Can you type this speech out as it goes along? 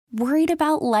Worried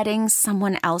about letting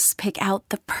someone else pick out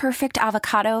the perfect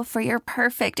avocado for your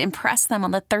perfect impress them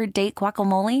on the third date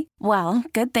guacamole? Well,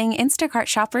 good thing Instacart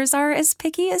shoppers are as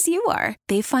picky as you are.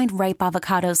 They find ripe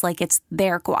avocados like it's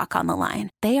their guac on the line.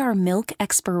 They are milk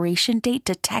expiration date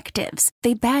detectives.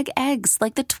 They bag eggs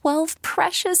like the 12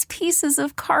 precious pieces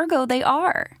of cargo they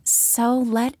are. So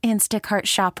let Instacart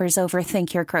shoppers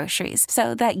overthink your groceries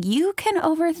so that you can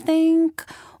overthink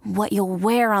what you'll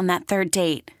wear on that third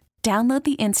date. Download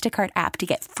the Instacart app to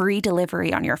get free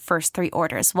delivery on your first 3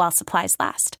 orders while supplies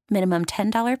last. Minimum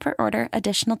 $10 per order.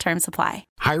 Additional terms apply.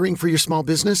 Hiring for your small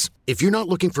business? If you're not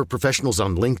looking for professionals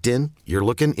on LinkedIn, you're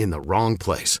looking in the wrong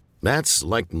place. That's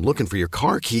like looking for your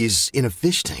car keys in a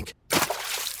fish tank.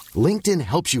 LinkedIn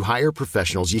helps you hire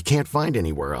professionals you can't find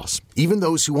anywhere else, even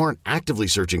those who aren't actively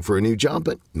searching for a new job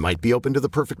but might be open to the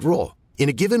perfect role. In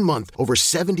a given month, over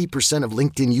 70% of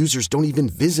LinkedIn users don't even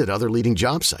visit other leading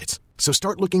job sites. So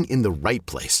start looking in the right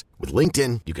place. With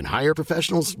LinkedIn, you can hire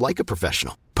professionals like a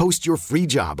professional. Post your free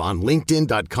job on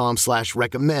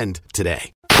linkedin.com/recommend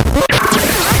today.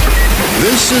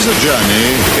 This is a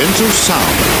journey into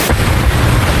sound.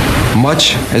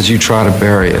 Much as you try to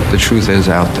bury it, the truth is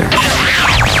out there.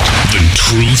 The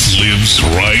truth lives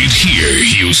right here,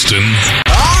 Houston.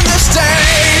 On this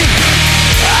day,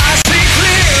 I see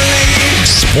clearly.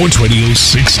 Sports Radio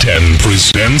 610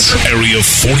 presents Area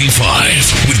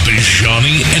 45 with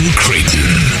Bajani and Creighton.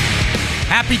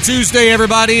 Happy Tuesday,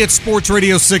 everybody. It's Sports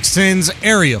Radio 610's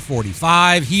Area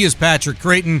 45. He is Patrick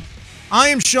Creighton. I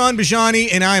am Sean Bajani,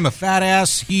 and I am a fat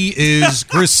ass. He is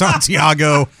Chris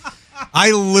Santiago.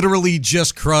 I literally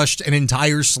just crushed an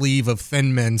entire sleeve of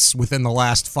Thin Mints within the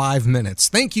last 5 minutes.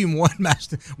 Thank you,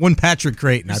 one Patrick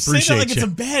Creighton. I appreciate say that like you. It's a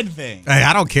bad thing. Hey,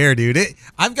 I don't care, dude.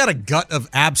 I've got a gut of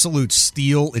absolute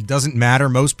steel. It doesn't matter.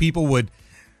 Most people would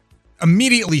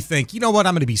immediately think, you know what,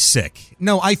 I'm going to be sick.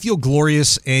 No, I feel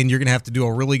glorious, and you're going to have to do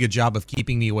a really good job of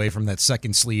keeping me away from that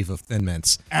second sleeve of Thin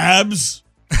Mints. Abs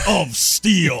of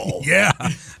steel. Yeah.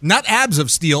 Not abs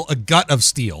of steel, a gut of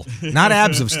steel. Not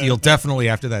abs of steel, definitely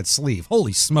after that sleeve.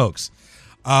 Holy smokes.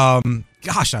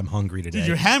 Gosh, I'm hungry today. Dude,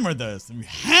 you hammered those. You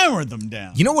hammered them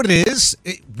down. You know what it is?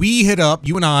 We hit up,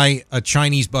 you and I, a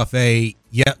Chinese buffet.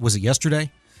 Yeah, was it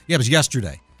yesterday? Yeah, it was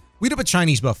yesterday. We hit up a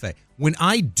Chinese buffet. When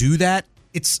I do that,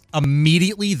 it's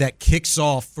immediately that kicks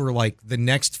off for like the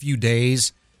next few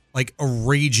days, like a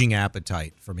raging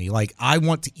appetite for me. Like I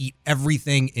want to eat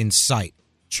everything in sight.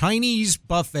 Chinese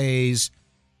buffets,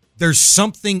 there's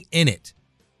something in it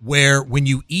where when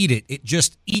you eat it, it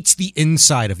just eats the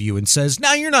inside of you and says,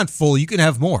 no, you're not full. You can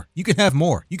have more. You can have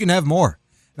more. You can have more.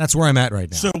 That's where I'm at right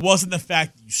now. So it wasn't the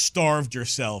fact that you starved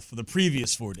yourself for the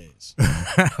previous 4 days.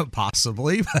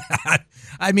 Possibly.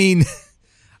 I mean,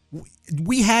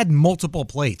 we had multiple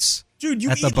plates. Dude, you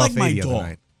at eat the like buffet my the other dog.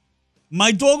 night.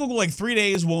 My dog will go like 3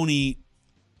 days, won't eat.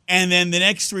 And then the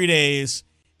next 3 days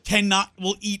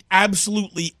will eat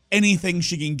absolutely anything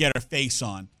she can get her face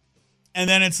on. And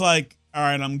then it's like, all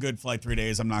right, I'm good for like 3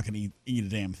 days. I'm not going to eat a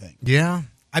damn thing. Yeah.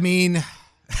 I mean,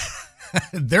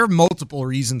 there are multiple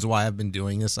reasons why I've been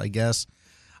doing this, I guess.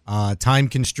 Time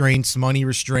constraints, money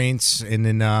restraints. And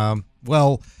then,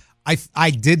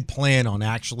 I did plan on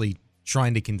actually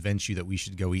trying to convince you that we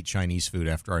should go eat Chinese food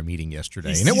after our meeting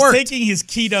yesterday. And it worked. He's taking his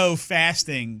keto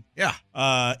fasting. Yeah.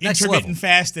 Intermittent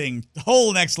fasting, the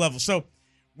whole next level. So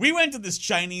we went to this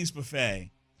Chinese buffet,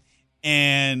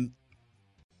 and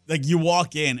like you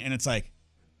walk in, and it's like,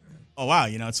 oh wow,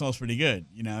 it smells pretty good.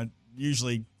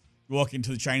 Usually you walk into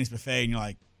the Chinese buffet, and you're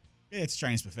like, yeah, it's a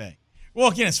Chinese buffet. You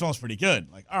walk in, it smells pretty good.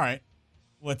 Like, all right,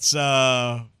 what's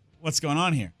going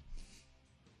on here?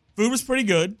 Food was pretty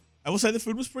good. I will say the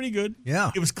food was pretty good.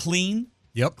 Yeah, it was clean.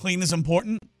 Yep, clean is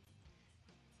important.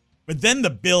 But then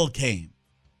the bill came.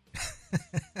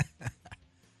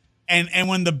 And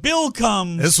when the bill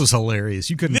comes... This was hilarious.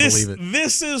 You couldn't believe it.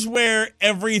 This is where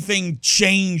everything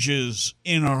changes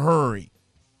in a hurry.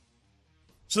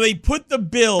 So they put the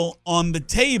bill on the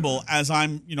table as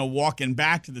I'm, walking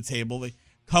back to the table. They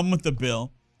come with the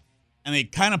bill, and they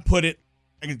kind of put it...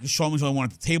 I guess Sean was the only one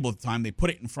at the table at the time. They put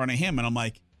it in front of him, and I'm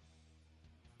like,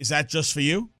 is that just for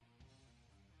you?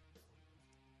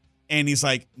 And he's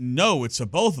like, no, it's for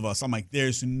both of us. I'm like,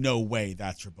 there's no way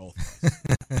that's for both of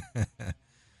us.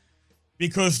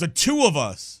 Because the two of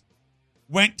us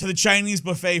went to the Chinese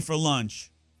buffet for lunch.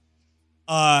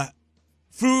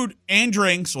 Food and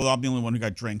drinks. Well, I'm the only one who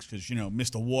got drinks because,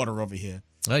 Mr. Water over here.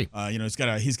 Hey. He's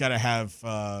got to have,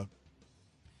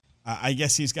 I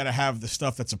guess he's got to have the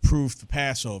stuff that's approved for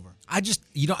Passover.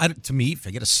 To me, if I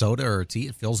get a soda or a tea,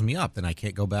 it fills me up. Then I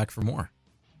can't go back for more.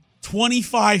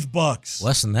 $25.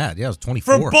 Less than that. Yeah, it was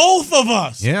 24. For both of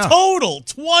us. Yeah. Total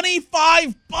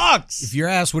 $25. If your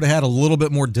ass would have had a little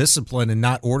bit more discipline and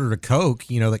not ordered a Coke,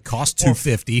 that cost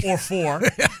 $2.50 or four.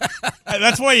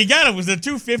 That's why you got it. Was it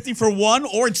 $2.50 for one,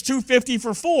 or it's $2.50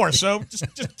 for four? So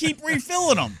just keep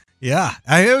refilling them. Yeah,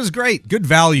 it was great. Good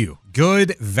value.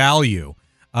 Good value.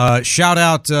 Shout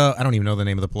out, I don't even know the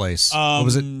name of the place. What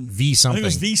was it? V something. I think it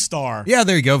was V-Star. Yeah,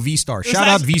 there you go, V-Star. Shout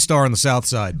out V-Star on the south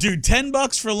side. Dude,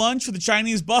 $10 for lunch for the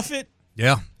Chinese buffet?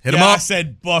 Yeah, hit him up. I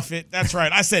said buffet. That's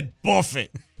right. I said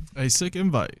buffet. Hey, sick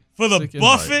invite. For the sick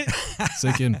buffet?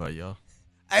 Sick invite, y'all.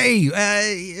 Hey,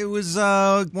 it was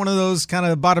one of those kind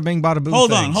of bada bing, bada boom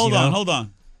things. Hold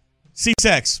on.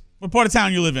 C-Sex, what part of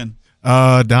town you live in?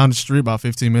 Down the street, about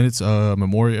 15 minutes,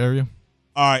 Memorial area.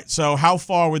 All right, so how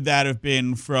far would that have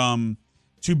been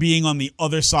to being on the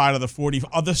other side of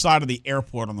the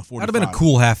airport on the 45? That'd have been a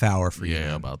cool half hour for you.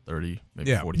 Yeah, about 30,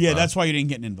 maybe 45. Yeah, that's why you didn't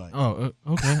get an invite. Oh,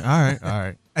 okay. All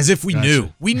right. As if we knew.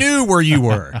 We knew where you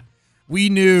were. We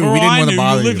knew. We didn't want to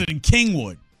bother you. You lived in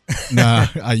Kingwood. Nah,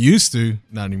 I used to.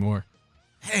 Not anymore.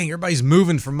 Dang, everybody's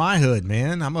moving from my hood,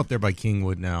 man. I'm up there by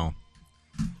Kingwood now.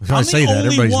 I'm the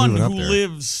only one who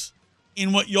lives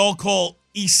in what y'all call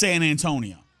East San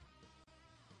Antonio.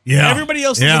 Yeah. Everybody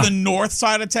else lives in the north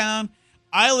side of town.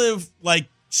 I live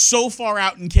so far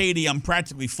out in Katy, I'm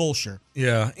practically Fulshire.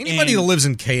 Yeah. Anybody that lives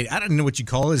in Katy, I don't know what you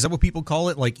call it. Is that what people call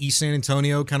it? Like East San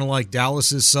Antonio, kind of like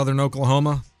Dallas is southern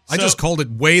Oklahoma? I just called it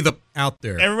way out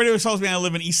there. Everybody always tells me I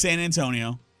live in East San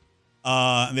Antonio.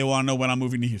 And they want to know when I'm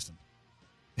moving to Houston.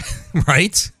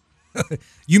 Right?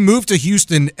 You move to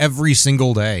Houston every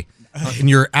single day in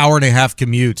your hour-and-a-half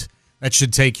commute. That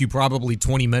should take you probably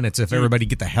 20 minutes if everybody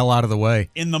get the hell out of the way.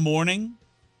 In the morning,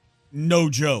 no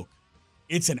joke.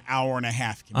 It's an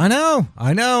hour-and-a-half commute.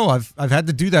 I know. I've had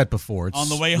to do that before. It's on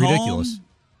the way ridiculous. Home,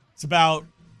 it's about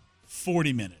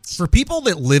 40 minutes. For people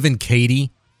that live in Katy,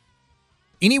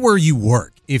 anywhere you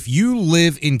work, if you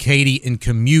live in Katy and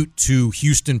commute to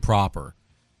Houston proper,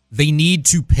 they need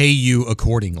to pay you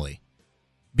accordingly.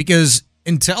 Because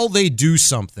until they do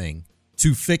something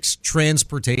to fix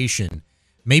transportation,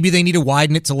 maybe they need to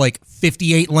widen it to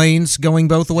 58 lanes going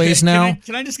both ways now.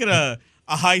 Can I just get a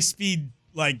high-speed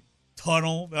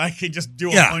tunnel that I could just do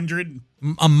 100?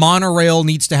 A monorail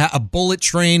needs to have a bullet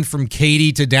train from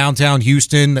Katy to downtown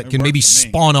Houston that can maybe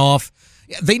spawn off.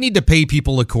 They need to pay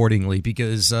people accordingly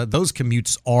because those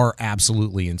commutes are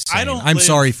absolutely insane. I'm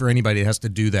sorry for anybody that has to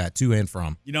do that to and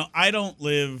from. I don't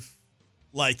live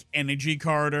like Energy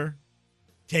Corridor,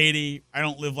 Katy. I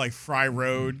don't live like Fry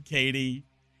Road, Katy.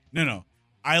 No.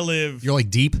 You're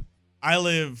deep? I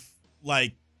live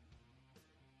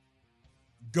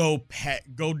go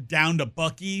down to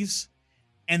Buc-ee's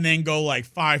and then go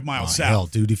 5 miles south. Hell,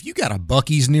 dude, if you got a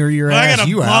Buc-ee's near your ass,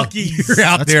 you're out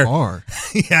That's there. Far.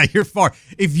 Yeah, you're far.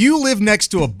 If you live next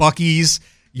to a Buc-ee's,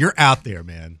 you're out there,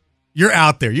 man. You're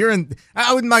out there. You're in.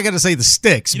 I'm not gonna say the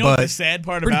sticks, but what the sad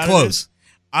part pretty about close. it is,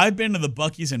 I've been to the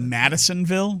Buc-ee's in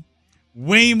Madisonville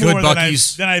way more than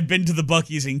I've been to the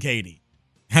Buc-ee's in Katy.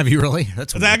 Have you really?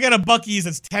 That's I got a Buc-ee's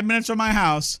that's 10 minutes from my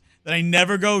house that I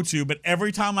never go to, but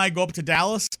every time I go up to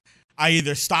Dallas, I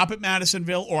either stop at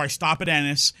Madisonville or I stop at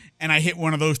Ennis, and I hit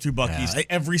one of those two Buc-ee's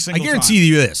every single time. I guarantee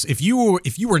you this: if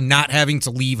you were not having to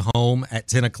leave home at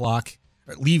 10 o'clock,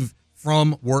 or leave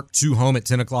from work to home at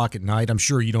 10 o'clock at night, I'm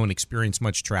sure you don't experience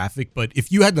much traffic. But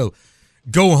if you had to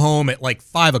go home at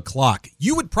 5 o'clock,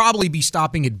 you would probably be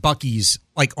stopping at Buc-ee's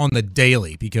on the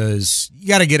daily because you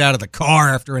got to get out of the car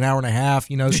after an hour and a half.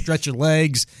 Stretch your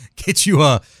legs, get you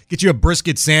a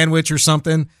brisket sandwich or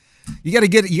something. You got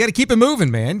to keep it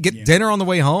moving, man. Get dinner on the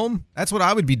way home. That's what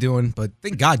I would be doing. But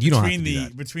thank God you don't have to do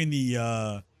that. Between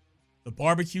the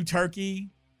barbecue turkey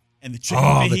and the chicken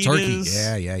fajitas. Oh, the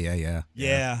turkey.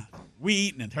 Yeah. We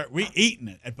eating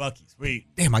it at Buc-ee's.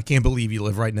 Damn, I can't believe you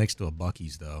live right next to a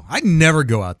Buc-ee's, though. I never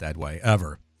go out that way,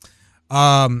 ever.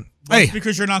 It's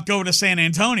because you're not going to San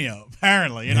Antonio,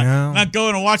 apparently. You're not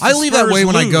going to watch the I leave that way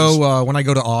Spurs when I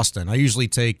go to Austin. I usually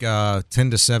take 10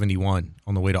 to 71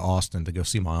 on the way to Austin to go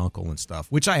see my uncle and stuff,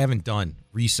 which I haven't done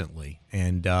recently.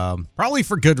 And probably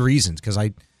for good reasons, because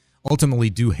I ultimately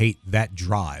do hate that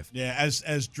drive. Yeah,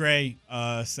 as Dre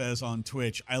says on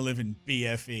Twitch, I live in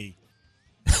BFE.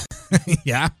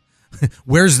 Yeah?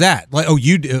 Where's that?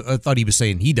 You I thought he was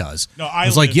saying he does. No, I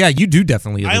was yeah, you do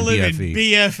definitely live in BFE. I live in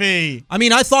BFE. I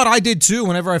mean, I thought I did too.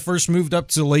 Whenever I first moved up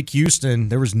to Lake Houston,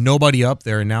 there was nobody up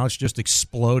there, and now it's just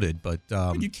exploded. But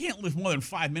you can't live more than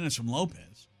 5 minutes from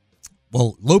Lopez.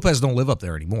 Well, Lopez don't live up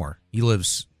there anymore. He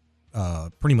lives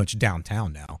pretty much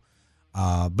downtown now.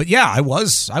 But yeah, I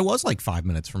was 5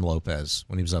 minutes from Lopez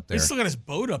when he was up there. He's still got his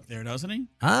boat up there, doesn't he?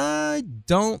 I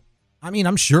don't I mean,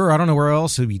 I'm sure. I don't know where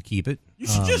else he'd keep it. You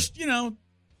should just, hit him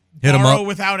borrow up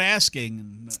without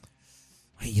asking.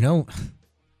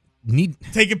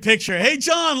 Take a picture. Hey,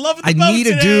 John, loving the boat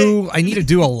today. I need to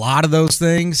do a lot of those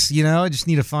things. I just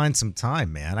need to find some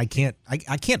time, man. I can't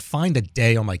find a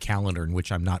day on my calendar in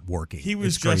which I'm not working. He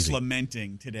was just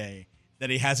lamenting today that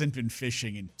he hasn't been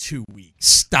fishing in 2 weeks.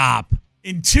 Stop.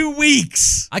 In 2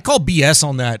 weeks. I call BS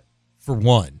on that for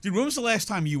one. Dude, when was the last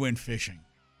time you went fishing?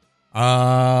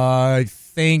 I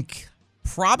think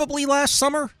probably last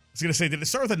summer. I was gonna say, did it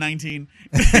start with a 19?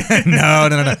 No.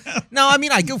 No, I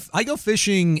mean, I go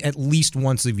fishing at least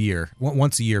once a year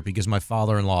because my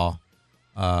father-in-law,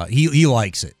 he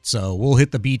likes it. So we'll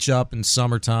hit the beach up in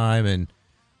summertime, and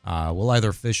we'll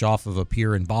either fish off of a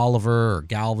pier in Bolivar or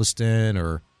Galveston,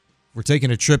 or we're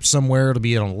taking a trip somewhere. It'll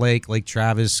be on a lake, Lake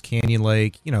Travis, Canyon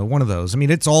Lake, one of those. I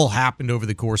mean, it's all happened over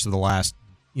the course of the last,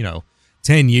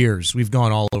 10 years. We've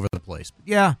gone all over the place. But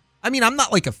yeah, I mean, I'm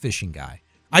not like a fishing guy.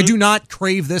 I do not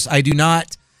crave this. I do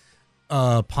not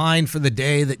pine for the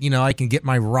day that, I can get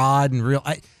my rod and reel.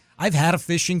 I've had a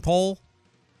fishing pole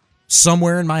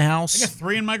somewhere in my house. I got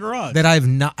 3 in my garage. That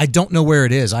I don't know where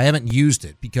it is. I haven't used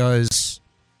it because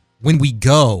when we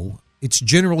go, it's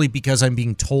generally because I'm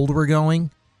being told we're going,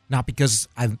 not because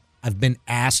I've been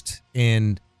asked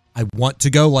and I want to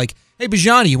go. Like, hey,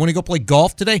 Bajani, you want to go play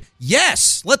golf today?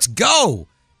 Yes, let's go.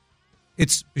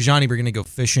 It's, Bajani, we're going to go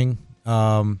fishing.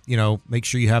 Make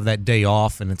sure you have that day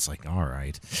off, and it's like, all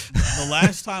right. The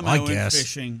last time I went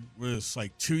fishing was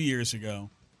like 2 years ago.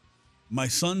 My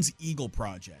son's Eagle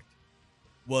project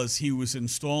was he was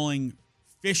installing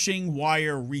fishing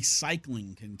wire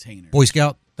recycling containers. Boy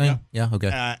Scout thing? Yeah,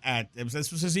 okay.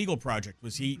 This was his Eagle project,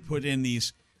 was he put in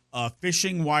these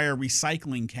fishing wire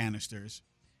recycling canisters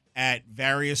at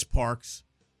various parks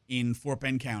in Fort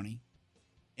Bend County.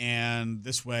 And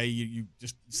this way, you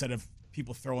just, instead of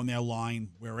people throwing their line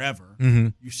wherever,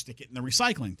 you stick it in the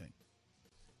recycling thing.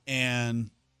 And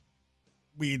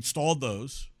we installed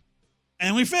those,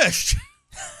 and we fished.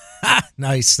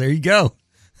 Nice. There you go.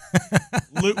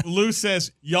 Lou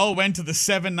says, y'all went to the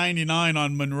 $7.99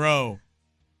 on Monroe.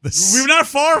 We were not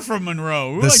far from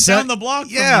Monroe. We were down the block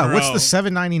from Monroe. What's the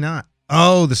 $7.99?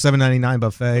 Oh, the $7.99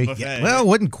 buffet. Yeah, well, it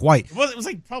wasn't quite. It was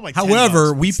like probably like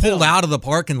However, $10, we pulled out of the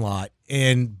parking lot,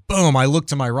 and boom, I looked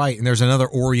to my right, and there's another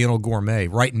Oriental Gourmet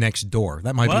right next door.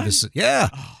 That might be the... Yeah.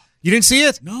 Oh. You didn't see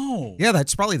it? No. Yeah,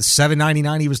 that's probably the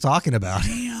 $7.99 he was talking about.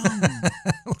 Damn.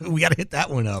 We got to hit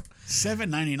that one up.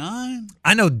 $7.99?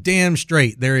 I know damn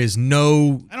straight there is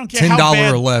no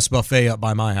 $10 or less buffet up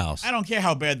by my house. I don't care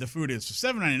how bad the food is. For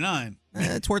 $7.99.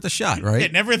 It's worth a shot, right?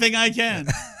 Getting everything I can.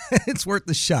 It's worth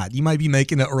the shot. You might be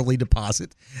making an early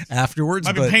deposit afterwards.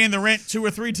 Might be paying the rent 2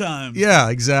 or 3 times. Yeah,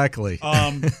 exactly.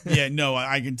 Yeah, no,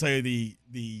 I can tell you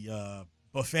the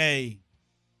buffet.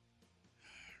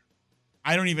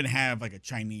 I don't even have like a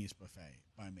Chinese buffet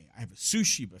by me. I have a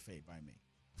sushi buffet by me.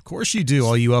 Of course you do.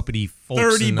 All you uppity folks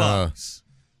 $30.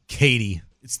 Katie.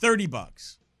 It's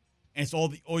 $30. And it's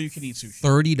all you can eat sushi.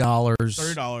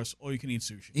 $30. All you can eat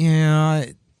sushi. Yeah,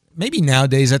 maybe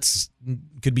nowadays that's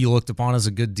could be looked upon as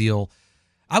a good deal.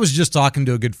 I was just talking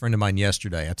to a good friend of mine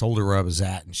yesterday. I told her where I was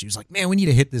at, and she was like, "Man, we need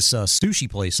to hit this sushi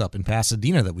place up in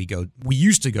Pasadena that we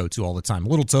used to go to all the time,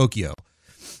 Little Tokyo."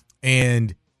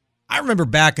 And I remember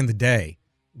back in the day,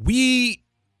 we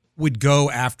would go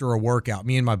after a workout,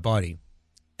 me and my buddy,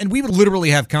 and we would literally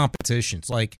have competitions,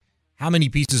 like how many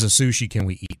pieces of sushi can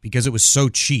we eat, because it was so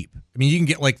cheap. I mean, you can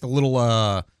get like the little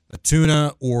the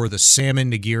tuna or the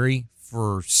salmon nigiri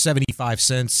for 75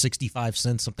 cents, 65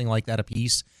 cents, something like that a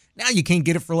piece. Now you can't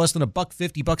get it for less than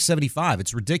 $1.50, $1.75.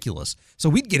 It's ridiculous. So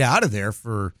we'd get out of there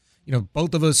for,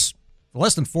 both of us for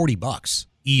less than $40,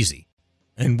 easy,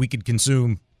 and we could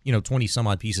consume 20 some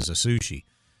odd pieces of sushi.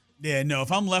 Yeah, no,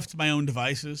 if I'm left to my own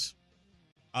devices,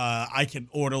 I can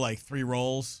order like 3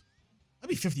 rolls. That'd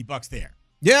be $50 there.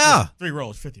 Yeah. 3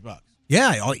 rolls, $50.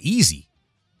 Yeah, easy.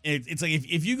 It's like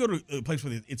if you go to a place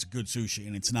where it's good sushi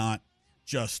and it's not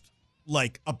just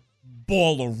like a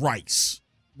ball of rice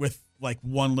with like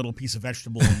one little piece of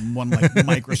vegetable and one like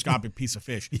microscopic piece of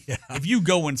fish. Yeah. If you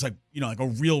go and it's like, like a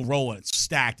real roll and it's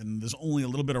stacked and there's only a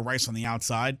little bit of rice on the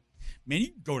outside, man, you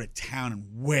go to town and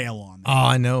wail on that. Oh,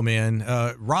 I know, man.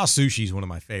 Raw sushi is one of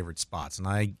my favorite spots, and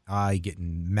I get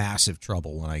in massive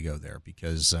trouble when I go there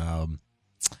because, I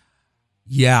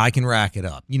can rack it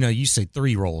up. You say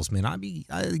 3 rolls, man.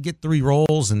 I get 3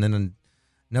 rolls and then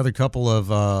another couple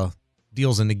of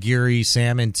deals of nigiri,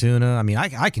 salmon, tuna. I mean,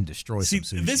 I can destroy some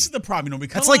sushi. This is the problem.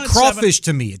 That's like crawfish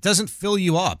to me. It doesn't fill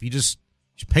you up. You just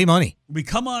pay money. We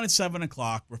come on at 7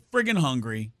 o'clock. We're friggin'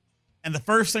 hungry. And the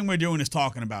first thing we're doing is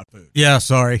talking about food. Yeah,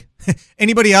 sorry.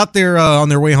 Anybody out there on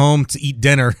their way home to eat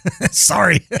dinner?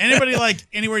 Sorry. Anybody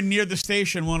anywhere near the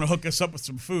station want to hook us up with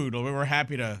some food? We're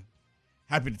happy to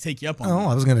take you up on that.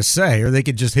 I was going to say, or they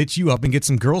could just hit you up and get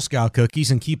some Girl Scout cookies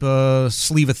and keep a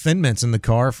sleeve of Thin Mints in the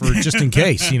car for just in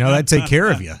case. That'd take care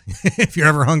of you if you're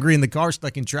ever hungry in the car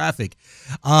stuck in traffic.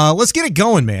 Let's get it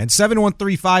going, man.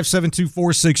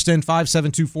 713-572-4610,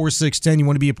 572-4610. You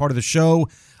want to be a part of the show?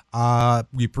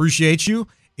 We appreciate you.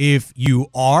 If you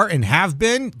are and have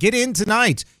been, get in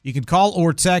tonight. You can call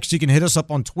or text. You can hit us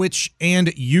up on Twitch and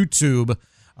YouTube.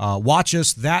 Watch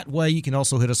us that way. You can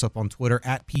also hit us up on Twitter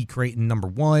at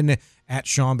PCreighton1, at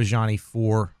Sean Bajani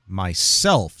for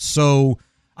myself. So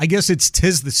I guess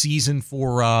tis the season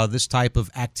for this type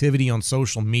of activity on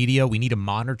social media. We need to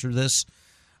monitor this.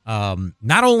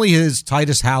 Not only has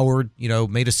Titus Howard,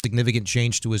 made a significant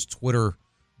change to his Twitter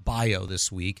bio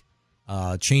this week,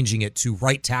 changing it to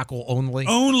right tackle only.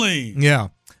 Only. Yeah.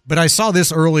 But I saw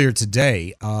this earlier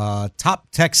today. Top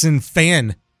Texan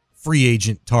fan free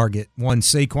agent target, one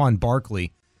Saquon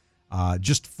Barkley,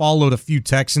 just followed a few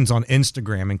Texans on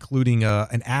Instagram, including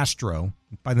an Astro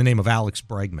by the name of Alex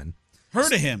Bregman.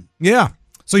 Heard of him. Yeah.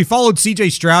 So he followed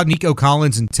C.J. Stroud, Nico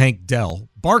Collins, and Tank Dell.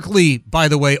 Barkley, by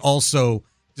the way, also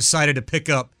decided to pick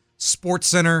up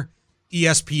SportsCenter,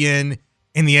 ESPN,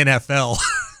 and the NFL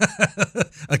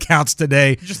accounts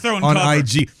today just throwing on cover.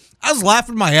 IG. I was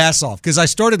laughing my ass off because I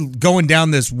started going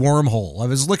down this wormhole. I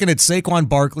was looking at Saquon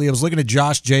Barkley. I was looking at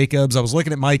Josh Jacobs. I was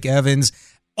looking at Mike Evans.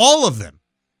 All of them.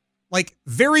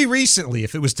 Very recently,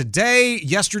 if it was today,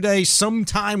 yesterday,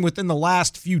 sometime within the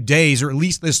last few days, or at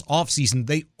least this offseason,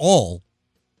 they all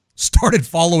started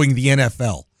following the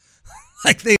NFL.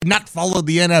 They had not followed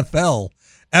the NFL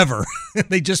ever.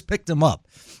 They just picked him up.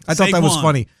 I thought that was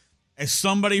funny. As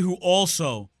somebody who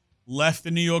also left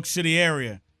the New York City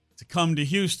area to come to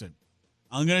Houston,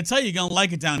 I'm going to tell you, you're going to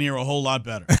like it down here a whole lot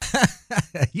better.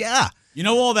 Yeah. You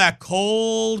know all that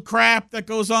cold crap that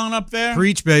goes on up there?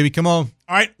 Preach, baby. Come on.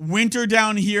 All right, winter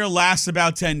down here lasts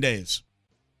about 10 days.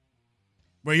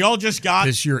 Where y'all just got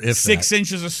This year, if 6 that.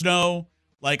 inches of snow,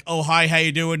 oh, hi, how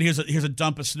you doing? Here's a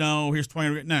dump of snow. Here's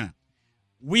 20. No.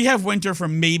 We have winter for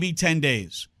maybe 10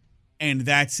 days, and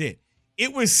that's it.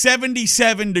 It was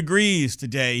 77 degrees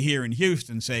today here in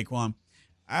Houston, Saquon.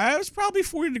 It was probably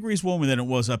 40 degrees warmer than it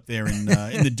was up there in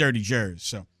the dirty Jersey.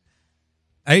 So,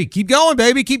 hey, keep going,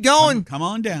 baby. Keep going. Come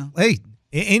on down. Hey,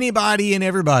 anybody and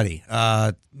everybody,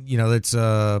 that's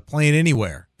playing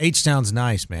anywhere. H-Town's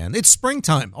nice, man. It's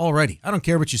springtime already. I don't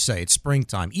care what you say. It's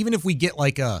springtime. Even if we get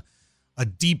a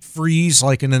deep freeze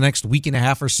in the next week and a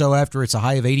half or so after it's a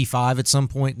high of 85 at some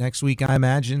point next week, I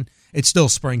imagine, it's still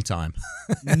springtime.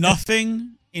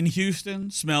 Nothing in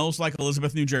Houston smells like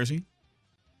Elizabeth, New Jersey.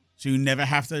 So you never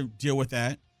have to deal with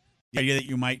that. The idea that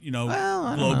you might,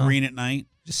 glow green at night.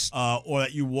 Just or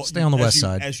that you stay on the west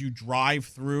side. As you drive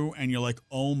through and you're like,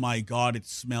 oh my God, it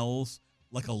smells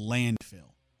like a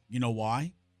landfill. You know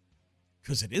why?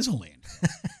 Because it is a landfill.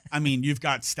 I mean, you've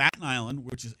got Staten Island,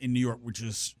 which is in New York, which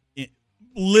is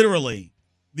literally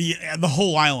the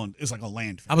whole island is like a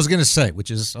landfill. I was going to say, which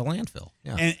is a landfill.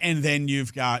 Yeah. And then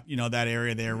you've got, that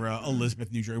area there,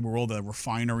 Elizabeth, New Jersey, where all the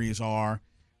refineries are.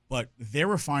 But their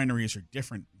refineries are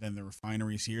different than the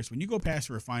refineries here. So when you go past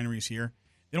the refineries here,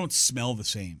 they don't smell the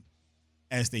same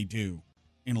as they do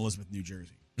in Elizabeth, New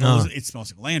Jersey. It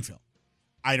smells like a landfill.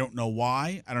 I don't know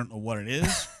why. I don't know what it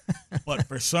is. But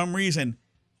for some reason,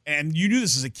 and you knew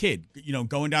this as a kid,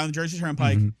 going down the Jersey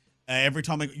Turnpike, every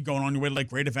time you're going on your way to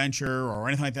Great Adventure or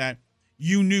anything like that,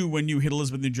 you knew when you hit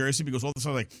Elizabeth, New Jersey, because all of a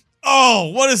sudden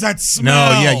oh, what is that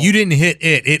smell? No, yeah, you didn't hit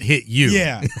it. It hit you.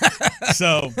 Yeah.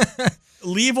 So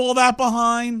leave all that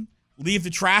behind. Leave the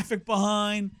traffic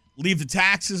behind. Leave the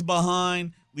taxes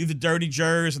behind. Leave the dirty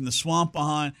Jersey and the swamp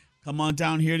behind. Come on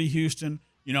down here to Houston.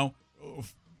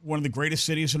 One of the greatest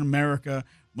cities in America,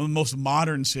 one of the most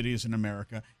modern cities in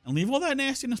America, and leave all that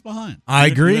nastiness behind. I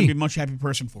agree. You're going to be a much happy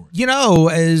person for it.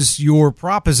 As you're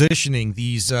propositioning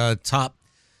these top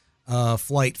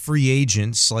flight free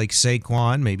agents like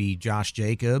Saquon, maybe Josh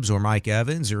Jacobs or Mike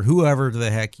Evans or whoever the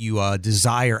heck you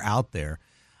desire out there,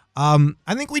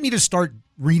 I think we need to start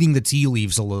reading the tea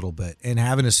leaves a little bit and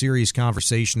having a serious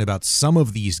conversation about some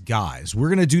of these guys. We're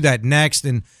going to do that next.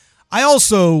 And I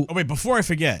also... Oh, wait, before I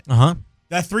forget. Uh-huh.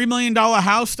 That $3 million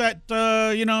house that,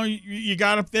 you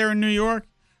got up there in New York,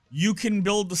 you can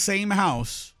build the same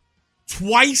house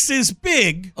twice as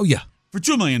big. Oh, yeah. For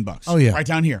 $2 million. Oh, yeah. Right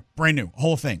down here. Brand new.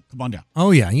 Whole thing. Come on down. Oh,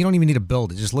 yeah. You don't even need to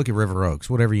build it. Just look at River Oaks.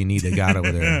 Whatever you need, they got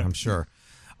over there, I'm sure.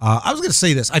 I was going to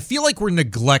say this. I feel like we're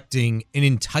neglecting an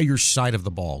entire side of the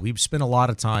ball. We've spent a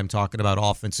lot of time talking about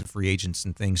offensive free agents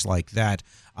and things like that.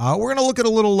 We're going to look at a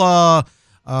little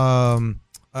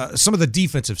some of the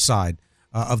defensive side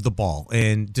of the ball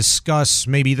and discuss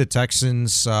maybe the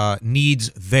Texans'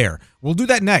 needs there. We'll do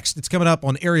that next. It's coming up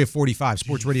on Area 45,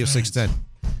 Sports Radio 610.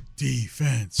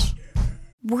 Defense.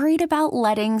 Worried about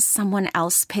letting someone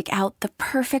else pick out the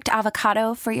perfect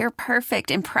avocado for your perfect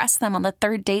impress them on the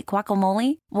third date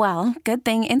guacamole? Well, good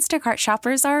thing Instacart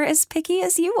shoppers are as picky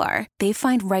as you are. They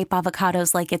find ripe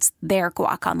avocados like it's their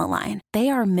guac on the line.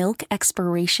 They are milk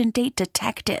expiration date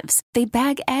detectives. They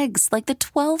bag eggs like the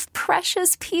 12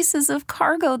 precious pieces of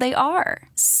cargo they are.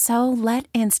 So let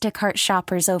Instacart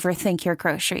shoppers overthink your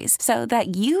groceries so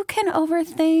that you can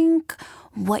overthink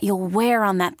what you'll wear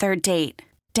on that third date.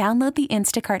 Download the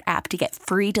Instacart app to get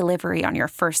free delivery on your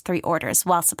first 3 orders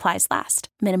while supplies last.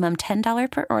 Minimum $10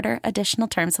 per order. Additional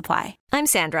terms apply. I'm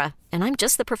Sandra, and I'm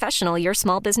just the professional your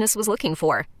small business was looking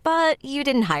for. But you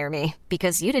didn't hire me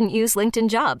because you didn't use LinkedIn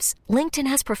Jobs. LinkedIn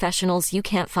has professionals you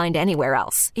can't find anywhere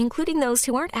else, including those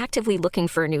who aren't actively looking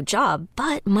for a new job,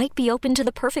 but might be open to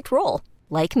the perfect role,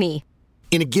 like me.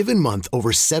 In a given month,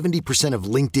 over 70% of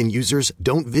LinkedIn users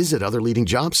don't visit other leading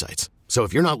job sites. So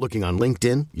if you're not looking on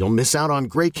LinkedIn, you'll miss out on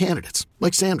great candidates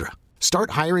like Sandra.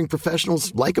 Start hiring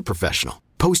professionals like a professional.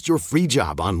 Post your free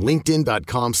job on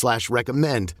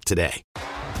linkedin.com/recommend today.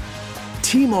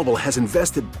 T-Mobile has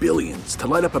invested billions to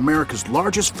light up America's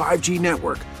largest 5G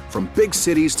network, from big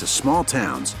cities to small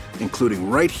towns, including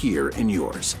right here in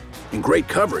yours. And great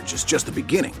coverage is just the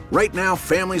beginning. Right now,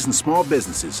 families and small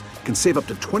businesses can save up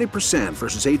to 20%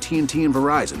 versus AT&T and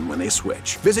Verizon when they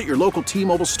switch. Visit your local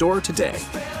T-Mobile store today.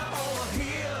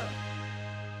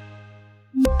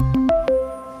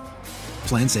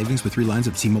 Plan savings with 3 lines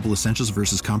of T-Mobile Essentials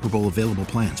versus comparable available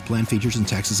plans. Plan features and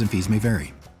taxes and fees may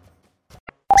vary.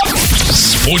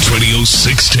 Sports Radio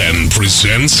 610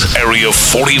 presents Area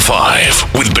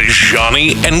 45 with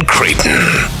Bijani and Creighton.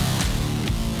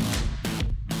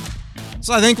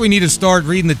 So I think we need to start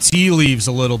reading the tea leaves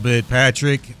a little bit,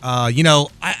 Patrick.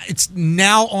 It's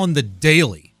now on the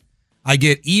daily. I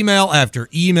get email after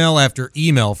email after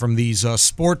email from these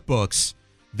sport books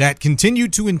that continue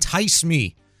to entice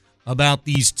me about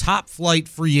these top flight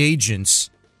free agents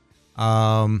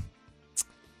that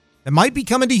might be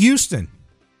coming to Houston.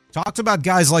 Talked about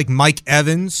guys like Mike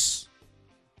Evans.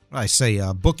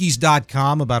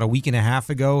 Bookies.com about a week and a half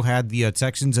ago had the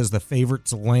Texans as the favorite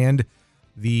to land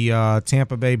the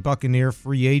Tampa Bay Buccaneer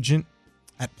free agent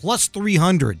at plus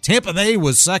 300. Tampa Bay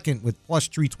was second with plus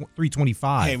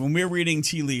 325. Hey, when we're reading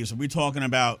tea leaves, are we talking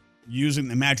about using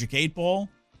the magic 8 ball,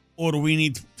 or do we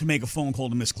need to make a phone call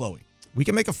to Miss Chloe? We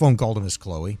can make a phone call to Miss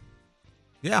Chloe.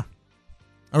 Yeah.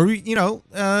 Or,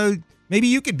 maybe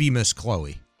you could be Miss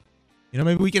Chloe.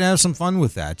 Maybe we can have some fun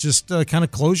with that. Just kind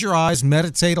of close your eyes,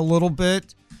 meditate a little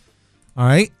bit. All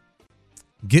right?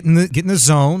 Get in the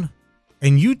zone.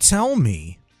 And you tell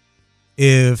me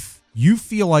if you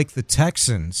feel like the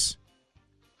Texans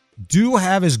do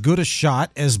have as good a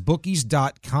shot as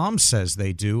Bookies.com says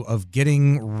they do of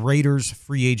getting Raiders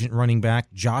free agent running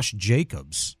back Josh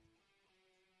Jacobs.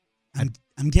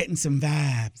 I'm getting some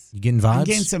vibes. You getting vibes? I'm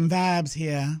getting some vibes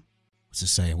here. What's it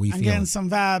saying? What are you I'm feeling? getting some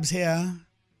vibes here.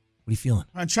 What are you feeling?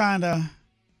 I'm trying to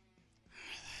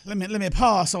let me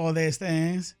parse all these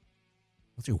things.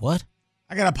 Let's do what?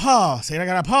 I gotta parse it. I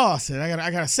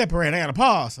gotta separate. I gotta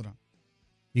parse it.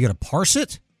 You gotta parse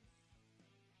it?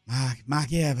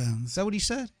 Mike Evans. Is that what he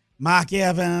said? Mike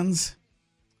Evans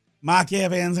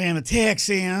and the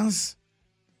Texans.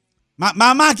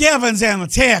 Mike Evans and the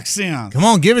Texans. Come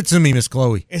on, give it to me, Miss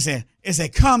Chloe. Is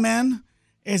it coming?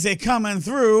 Is it coming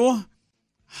through?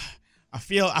 I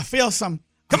feel some.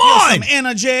 Come on! Some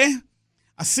energy.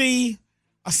 I see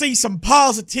some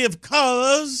positive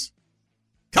colors.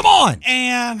 Come on!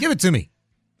 And give it to me.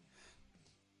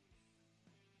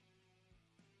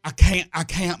 I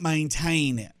can't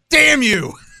maintain it. Damn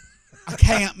you! I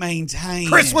can't maintain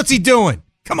Chris, it. what's he doing?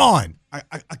 Come on.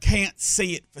 I can't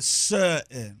see it for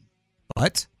certain.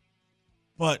 But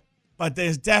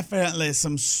there's definitely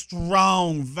some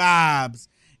strong vibes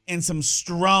and some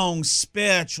strong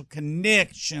spiritual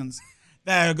connections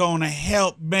that are going to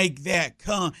help make that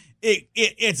come.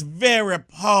 It's very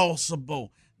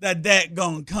possible that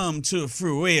going to come to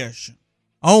fruition.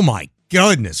 Oh, my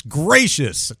goodness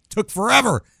gracious. It took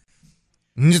forever.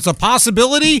 And it's a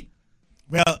possibility?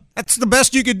 Well, that's the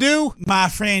best you could do? My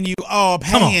friend, you are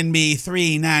paying me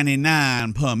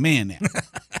 $3.99 per minute.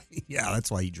 Yeah, that's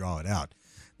why you draw it out.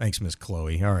 Thanks, Miss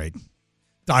Chloe. All right.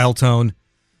 Dial tone.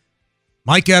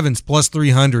 Mike Evans, plus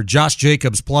 300. Josh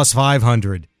Jacobs, plus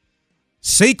 500.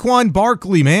 Saquon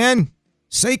Barkley, man.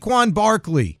 Saquon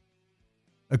Barkley.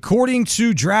 According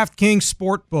to DraftKings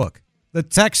Sportbook, the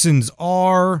Texans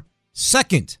are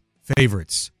second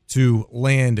favorites to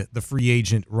land the free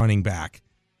agent running back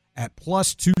at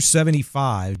plus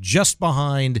 275, just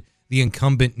behind the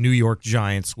incumbent New York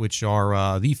Giants, which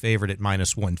are the favorite at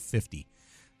minus 150.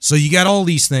 So you got all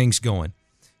these things going.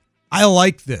 I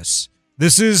like this.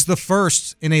 This is the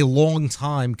first in a long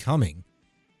time coming.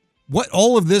 What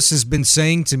all of this has been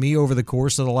saying to me over the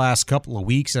course of the last couple of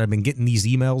weeks, and I've been getting these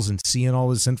emails and seeing all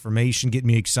this information, getting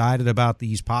me excited about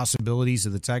these possibilities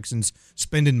of the Texans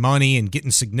spending money and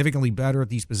getting significantly better at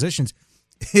these positions,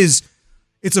 is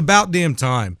it's about damn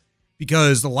time.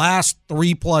 Because the last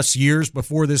 3+ years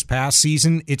before this past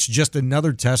season, it's just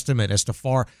another testament as to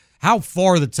how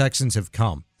far the Texans have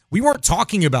come. We weren't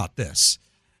talking about this.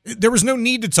 There was no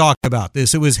need to talk about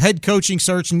this. It was head coaching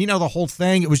search and, the whole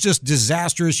thing. It was just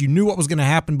disastrous. You knew what was going to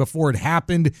happen before it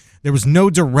happened. There was no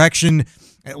direction,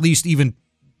 at least even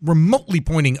remotely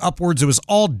pointing upwards. It was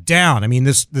all down. I mean,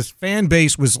 this fan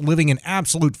base was living in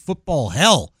absolute football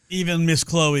hell. Even Miss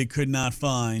Chloe could not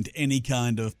find any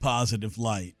kind of positive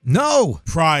light. No.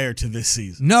 Prior to this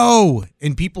season. No.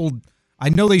 And people, I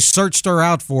know they searched her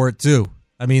out for it too.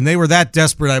 I mean, they were that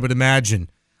desperate, I would imagine.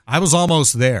 I was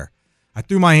almost there. I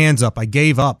threw my hands up. I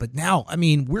gave up. But now, I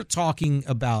mean, we're talking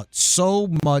about so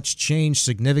much change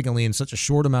significantly in such a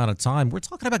short amount of time. We're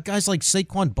talking about guys like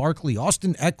Saquon Barkley,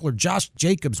 Austin Eckler, Josh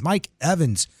Jacobs, Mike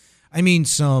Evans. I mean,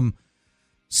 some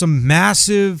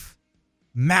massive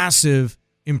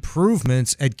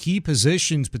improvements at key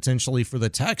positions potentially for the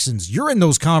Texans. You're in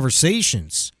those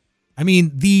conversations. I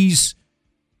mean, these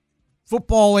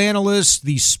football analysts,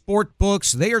 these sport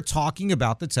books, they are talking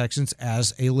about the Texans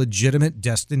as a legitimate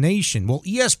destination. Well,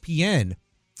 ESPN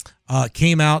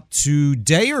came out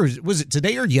today, or was it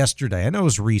today or yesterday? I know it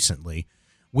was recently,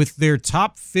 with their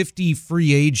top 50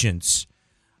 free agents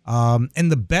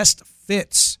and the best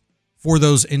fits for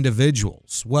those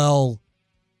individuals. Well,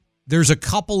 there's a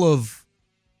couple of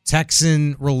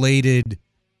Texan-related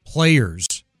players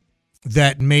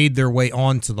that made their way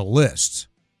onto the list.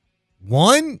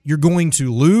 One, you're going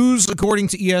to lose, according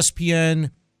to ESPN,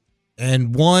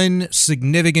 and one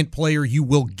significant player you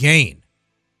will gain.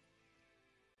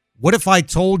 What if I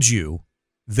told you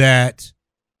that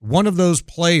one of those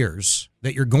players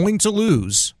that you're going to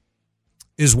lose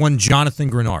is one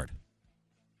Jonathan Greenard?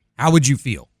 How would you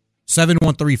feel?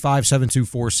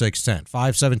 713-572-4610.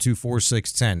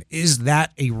 572-4610. Is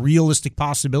that a realistic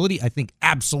possibility? I think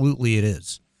absolutely it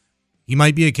is. He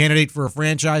might be a candidate for a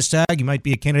franchise tag. He might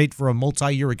be a candidate for a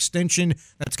multi-year extension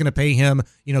that's going to pay him,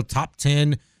 top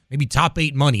 10, maybe top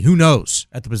 8 money. Who knows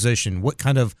at the position what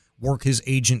kind of work his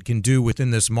agent can do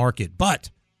within this market.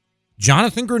 But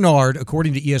Jonathan Greenard,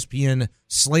 according to ESPN,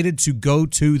 slated to go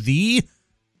to the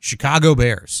Chicago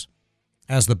Bears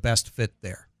as the best fit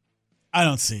there. I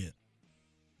don't see it.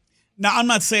 Now, I'm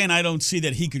not saying I don't see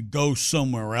that he could go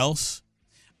somewhere else.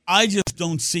 I just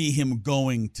don't see him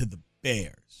going to the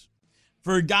Bears.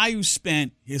 For a guy who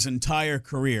spent his entire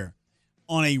career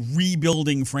on a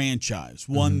rebuilding franchise,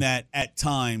 one that at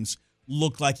times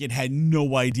looked like it had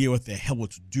no idea what the hell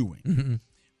it's doing. Mm-hmm.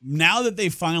 Now that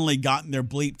they've finally gotten their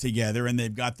bleep together and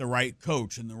they've got the right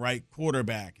coach and the right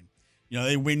quarterback, and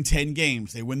they win 10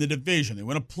 games, they win the division, they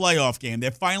win a playoff game,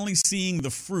 they're finally seeing the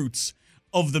fruits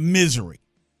of the misery.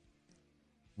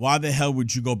 Why the hell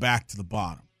would you go back to the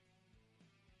bottom?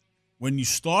 When you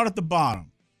start at the bottom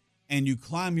and you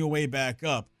climb your way back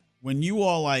up, when you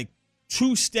are like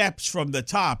 2 steps from the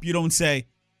top, you don't say,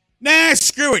 nah,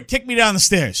 screw it, kick me down the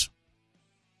stairs.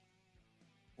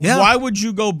 Yeah. Why would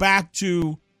you go back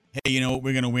to, hey,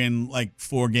 we're going to win like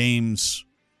 4 games.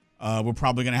 We're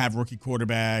probably going to have rookie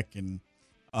quarterback and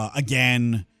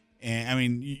again. And I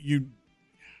mean, you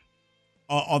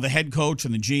are the head coach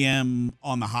and the GM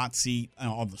on the hot seat.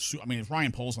 If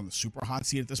Ryan Poles on the super hot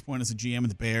seat at this point as the GM of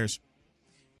the Bears,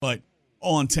 but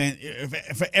all intent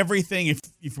for everything,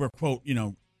 if we're quote,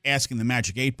 asking the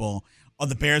Magic 8 Ball, are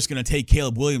the Bears going to take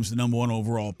Caleb Williams, the number 1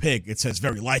 overall pick? It says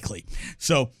very likely.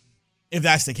 So if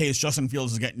that's the case, Justin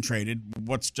Fields is getting traded.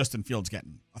 What's Justin Fields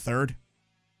getting? A third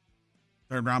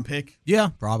round pick? Yeah,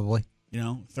 probably.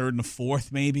 3rd and a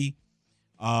 4th maybe.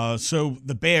 So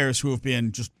the Bears, who have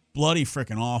been just bloody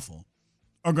freaking awful,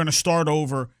 are going to start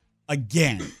over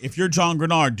again. If you're John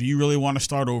Greenard, do you really want to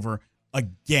start over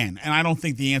again? And I don't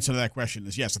think the answer to that question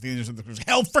is yes. I think the answer is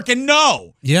hell freaking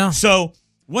no. Yeah. So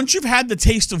once you've had the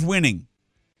taste of winning,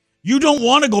 you don't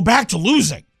want to go back to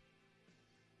losing.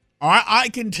 All right? I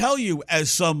can tell you as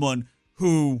someone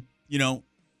who,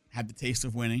 had the taste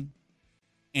of winning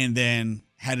and then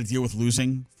had to deal with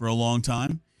losing for a long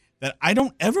time, that I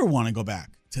don't ever want to go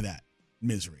back to that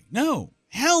misery. No,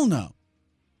 hell no.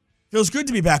 Feels good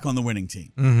to be back on the winning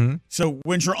team. Mm-hmm. So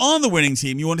when you're on the winning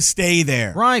team, you want to stay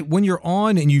there. Right. When you're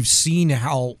on and you've seen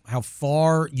how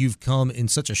far you've come in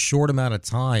such a short amount of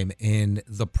time, and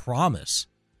the promise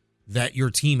that your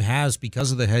team has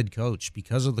because of the head coach,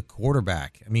 because of the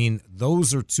quarterback. I mean,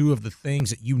 those are two of the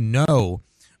things that you know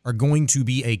are going to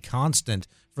be a constant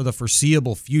for the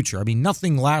foreseeable future. I mean,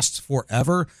 nothing lasts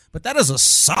forever, but that is a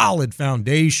solid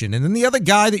foundation. And then the other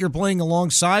guy that you're playing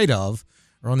alongside of,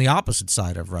 or on the opposite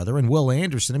side of, rather, and Will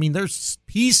Anderson, I mean, there's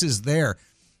pieces there.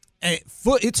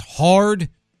 It's hard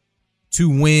to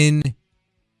win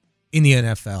in the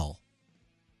NFL.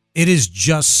 It is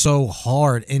just so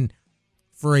hard. And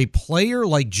for a player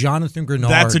like Jonathan Greenard...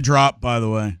 That's a drop, by the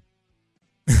way.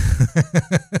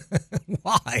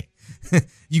 Why?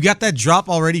 You got that drop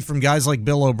already from guys like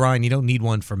Bill O'Brien. You don't need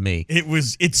one from me.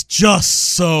 It's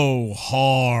just so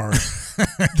hard.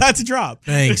 That's a drop.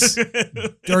 Thanks.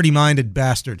 Dirty-minded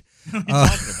bastard. What are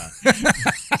you talking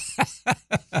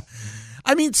about?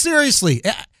 I mean, seriously,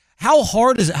 how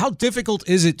hard is it? How difficult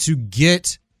is it to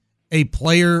get a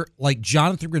player like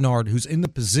Jonathan Greenard, who's in the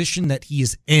position that he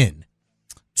is in,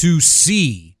 to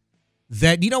see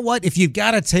that, you know what, if you've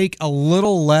got to take a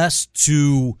little less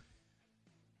to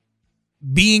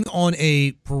being on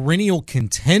a perennial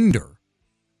contender,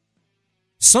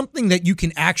 something that you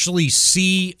can actually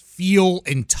see, feel,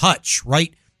 and touch,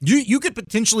 right? You could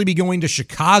potentially be going to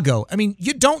Chicago. I mean,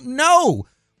 you don't know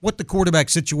what the quarterback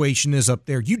situation is up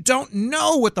there. You don't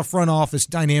know what the front office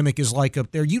dynamic is like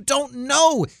up there. You don't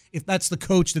know if that's the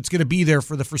coach that's going to be there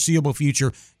for the foreseeable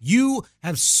future. You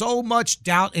have so much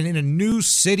doubt, and in a new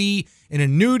city, in a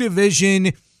new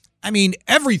division, I mean,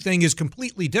 everything is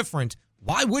completely different.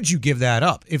 Why would you give that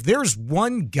up? If there's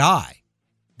one guy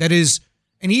that is,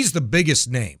 and he's the biggest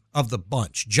name of the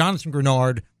bunch, Jonathan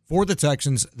Greenard for the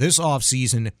Texans this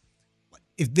offseason,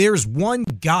 if there's one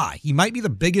guy, he might be the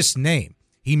biggest name.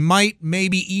 He might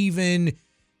maybe even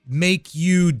make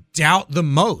you doubt the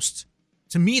most.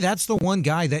 To me, that's the one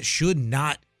guy that should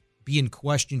not be in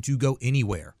question to go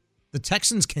anywhere. The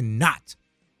Texans cannot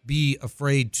be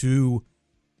afraid to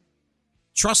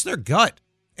trust their gut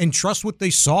and trust what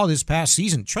they saw this past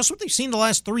season. Trust what they've seen the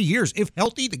last 3 years. If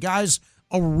healthy, the guy's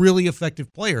a really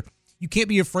effective player. You can't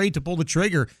be afraid to pull the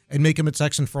trigger and make him a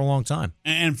Texan for a long time.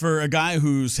 And for a guy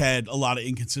who's had a lot of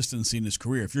inconsistency in his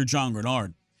career, if you're John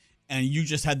Greenard, and you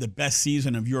just had the best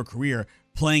season of your career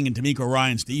playing in D'Amico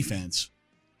Ryan's defense,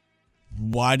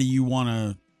 why do you want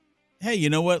to, hey, you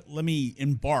know what, let me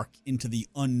embark into the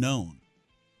unknown?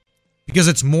 Because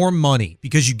it's more money,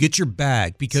 because you get your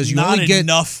bag, because it's you not only get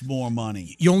enough more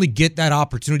money. You only get that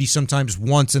opportunity sometimes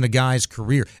once in a guy's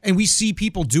career. And we see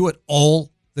people do it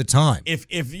all the time.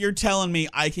 If you're telling me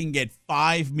I can get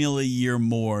 $5 million a year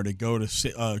more to go to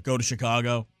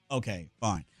Chicago, okay,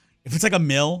 fine. If it's like $1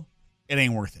 million, it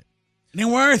ain't worth it. It ain't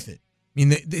worth it. I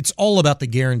mean, it's all about the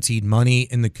guaranteed money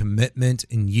and the commitment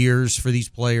in years for these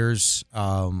players.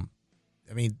 I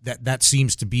mean, that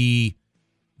seems to be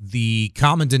the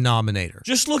common denominator.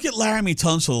 Just look at Laramie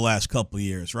Tunsil the last couple of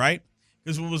years, right?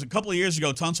 Because it was a couple of years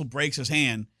ago, Tunsil breaks his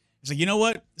hand. He's like, you know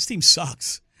what? This team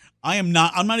sucks. I'm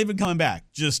not even coming back.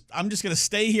 I'm just going to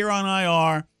stay here on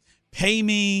IR. Pay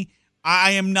me.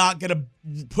 I am not going to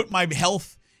put my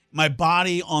health, my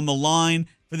body on the line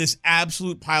for this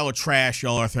absolute pile of trash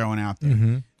y'all are throwing out there.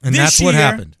 Mm-hmm. And that's what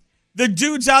happened. The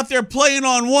dude's out there playing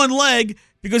on one leg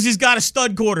because he's got a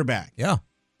stud quarterback. Yeah.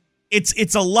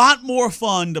 It's a lot more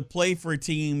fun to play for a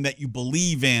team that you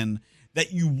believe in,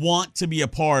 that you want to be a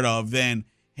part of, than,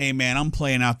 hey, man, I'm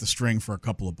playing out the string for a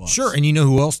couple of bucks. Sure, and you know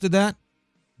who else did that?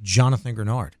 Jonathan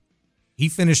Greenard. He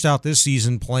finished out this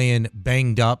season playing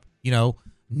banged up,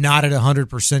 not at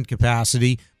 100%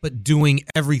 capacity, but doing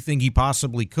everything he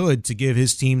possibly could to give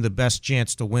his team the best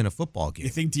chance to win a football game.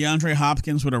 You think DeAndre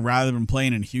Hopkins would have rather been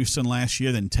playing in Houston last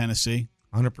year than Tennessee?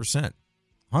 100%.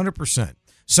 100%.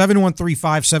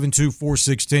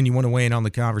 713-572-4610. You want to weigh in on the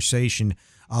conversation.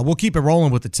 We'll keep it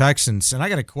rolling with the Texans. And I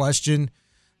got a question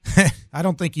I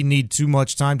don't think you need too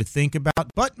much time to think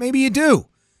about, but maybe you do.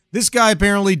 This guy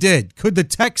apparently did. Could the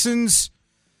Texans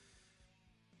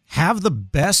have the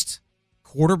best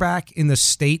quarterback in the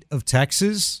state of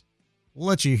Texas? We'll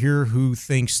let you hear who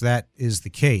thinks that is the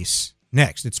case.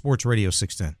 Next, it's Sports Radio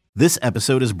 610. This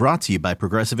episode is brought to you by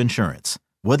Progressive Insurance.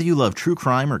 Whether you love true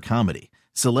crime or comedy,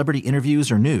 celebrity interviews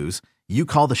or news, you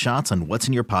call the shots on what's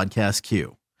in your podcast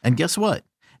queue. And guess what?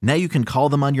 Now you can call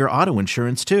them on your auto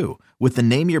insurance too with the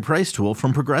Name Your Price tool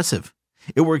from Progressive.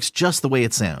 It works just the way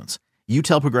it sounds. You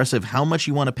tell Progressive how much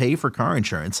you want to pay for car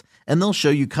insurance, and they'll show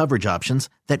you coverage options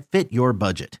that fit your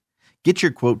budget. Get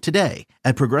your quote today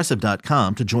at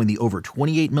Progressive.com to join the over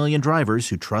 28 million drivers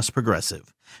who trust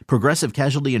Progressive. Progressive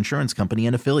Casualty Insurance Company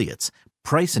and Affiliates.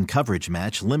 Price and coverage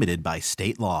match limited by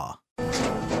state law.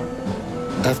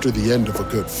 After the end of a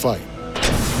good fight,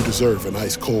 you deserve an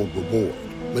ice-cold reward.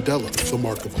 Modelo is the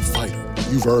mark of a fighter.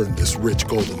 You've earned this rich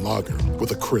golden lager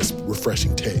with a crisp,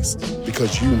 refreshing taste.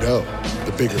 Because you know,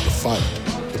 the bigger the fight,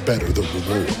 the better the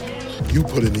reward. You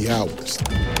put in the hours,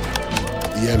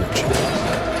 the energy,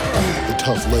 the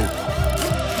tough labor.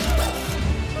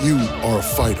 You are a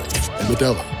fighter, and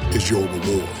Modelo is your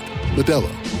reward.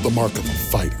 Modelo, the mark of a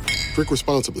fighter. Drink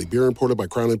responsibly. Beer imported by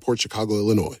Crown Imports, Chicago,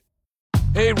 Illinois.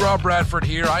 Hey, Rob Bradford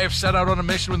here. I have set out on a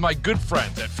mission with my good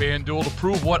friends at FanDuel to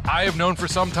prove what I have known for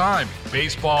some time.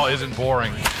 Baseball isn't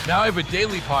boring. Now I have a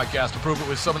daily podcast to prove it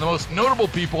with some of the most notable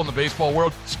people in the baseball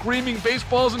world, screaming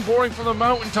baseball isn't boring from the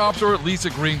mountaintops, or at least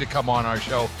agreeing to come on our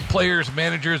show. Players,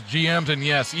 managers, GMs, and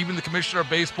yes, even the commissioner of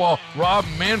baseball, Rob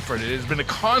Manfred. It has been a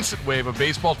constant wave of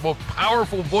baseball's most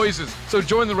powerful voices. So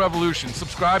join the revolution.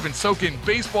 Subscribe and soak in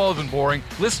Baseball Isn't Boring.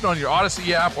 Listen on your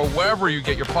Odyssey app or wherever you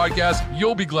get your podcasts.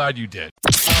 You'll be glad you did.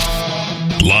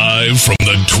 Live from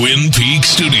the Twin Peaks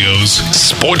Studios,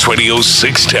 Sports Radio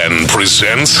 610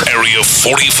 presents Area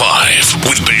 45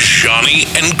 with Bishani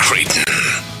and Creighton.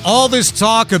 All this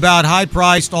talk about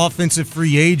high-priced offensive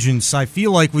free agents, I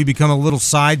feel like we become a little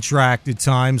sidetracked at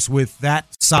times with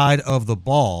that side of the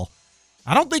ball.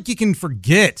 I don't think you can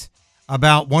forget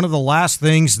about one of the last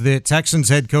things that Texans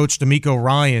head coach DeMeco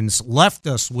Ryans left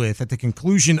us with at the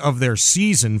conclusion of their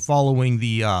season following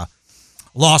the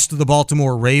loss to the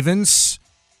Baltimore Ravens.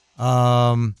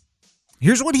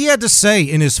 Here's what he had to say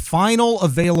in his final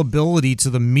availability to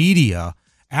the media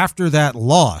after that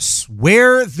loss,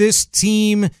 where this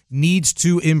team needs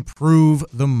to improve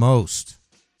the most.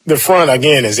 The front,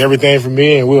 again, is everything for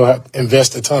me, and we'll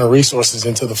invest a ton of resources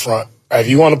into the front. If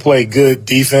you want to play good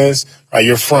defense,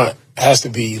 your front has to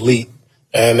be elite.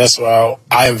 And that's why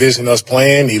I envision us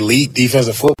playing elite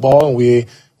defensive football, and we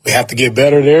have to get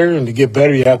better there. And to get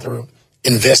better, you have to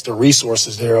invest the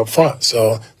resources there up front.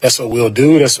 So that's what we'll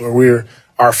do. That's where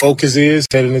our focus is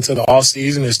heading into the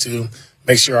offseason, is to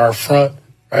make sure our front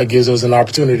gives us an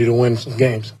opportunity to win some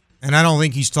games. And I don't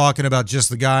think he's talking about just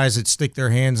the guys that stick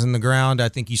their hands in the ground. I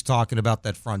think he's talking about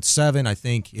that front seven. I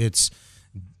think it's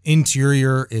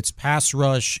interior, it's pass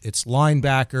rush, it's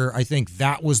linebacker. I think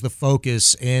that was the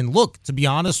focus. And look, to be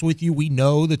honest with you, we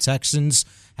know the Texans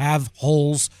have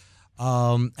holes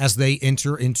as they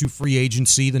enter into free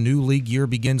agency. The new league year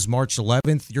begins March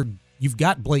 11th. You've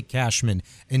got Blake Cashman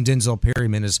and Denzel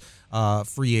Perryman as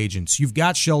free agents. You've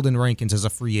got Sheldon Rankins as a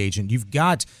free agent. You've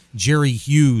got Jerry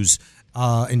Hughes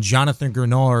and Jonathan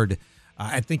Greenard.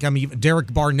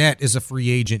 Derek Barnett is a free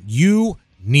agent. You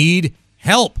need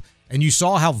help. And you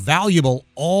saw how valuable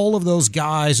all of those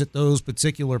guys at those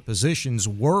particular positions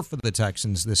were for the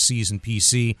Texans this season,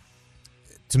 PC.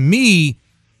 To me,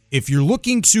 if you're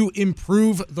looking to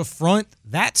improve the front,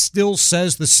 that still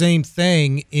says the same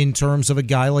thing in terms of a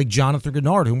guy like Jonathan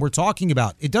Greenard, whom we're talking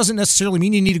about. It doesn't necessarily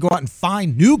mean you need to go out and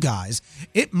find new guys.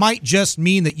 It might just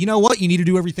mean that, you know what, you need to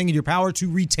do everything in your power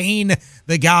to retain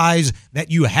the guys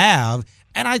that you have.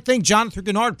 And I think Jonathan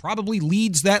Greenard probably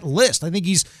leads that list. I think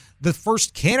he's the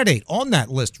first candidate on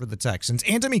that list for the Texans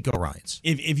and DeMeco Ryans.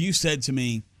 If you said to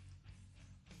me,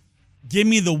 give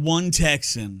me the one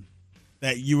Texan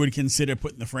that you would consider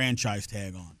putting the franchise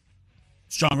tag on,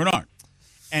 it's John Greenard.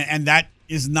 And that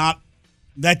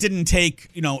didn't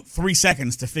take 3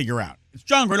 seconds to figure out. It's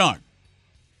John Greenard.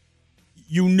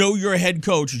 You know your head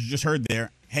coach, as you just heard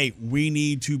there, hey, we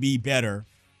need to be better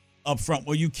up front.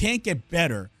 Well, you can't get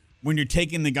better when you're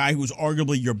taking the guy who's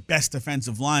arguably your best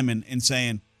defensive lineman and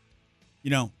saying,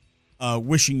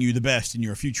 wishing you the best in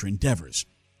your future endeavors.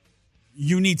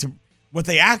 You need to, what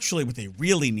they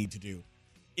really need to do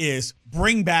is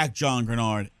bring back John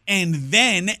Greenard and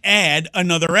then add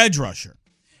another edge rusher.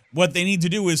 What they need to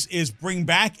do is bring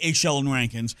back a Sheldon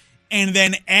Rankins and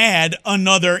then add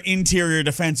another interior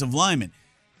defensive lineman.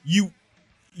 You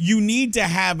need to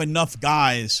have enough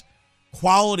guys,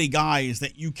 quality guys,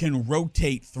 that you can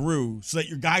rotate through so that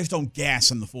your guys don't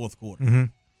gas in the fourth quarter. Mm-hmm.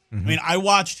 Mm-hmm. I mean, I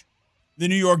watched the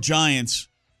New York Giants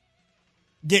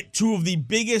get two of the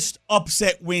biggest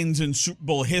upset wins in Super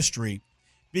Bowl history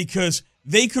because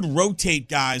they could rotate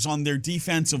guys on their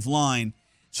defensive line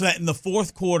so that in the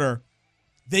fourth quarter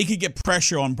they could get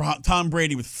pressure on Tom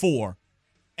Brady with 4,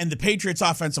 and the Patriots'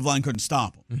 offensive line couldn't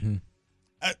stop him.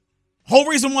 Mm-hmm. Whole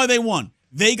reason why they won.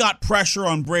 They got pressure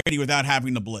on Brady without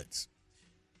having to blitz.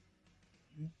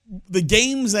 The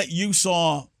games that you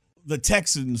saw the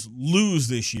Texans lose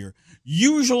this year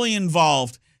usually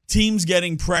involved teams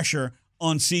getting pressure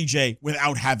on CJ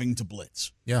without having to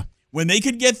blitz. Yeah. When they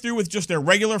could get through with just their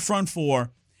regular front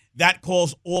four, that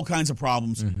caused all kinds of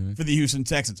problems for the Houston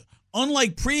Texans.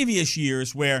 Unlike previous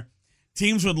years where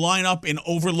teams would line up in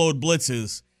overload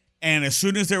blitzes, and as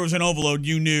soon as there was an overload,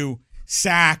 you knew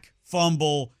sack,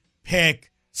 fumble,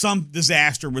 pick, some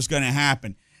disaster was going to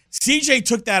happen. CJ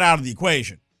took that out of the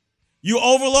equation. You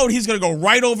overload, he's going to go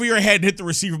right over your head and hit the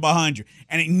receiver behind you.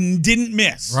 And it didn't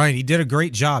miss. Right. He did a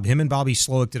great job. Him and Bobby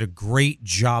Slowick did a great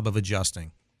job of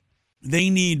adjusting. They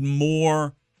need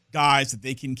more guys that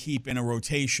they can keep in a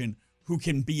rotation who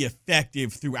can be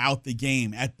effective throughout the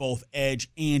game at both edge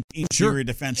and interior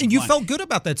defensive And you line. felt good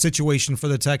about that situation for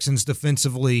the Texans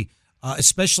defensively,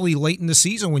 especially late in the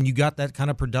season when you got that kind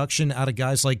of production out of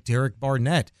guys like Derek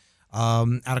Barnett,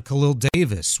 out of Khalil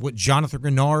Davis, what Jonathan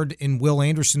Greenard and Will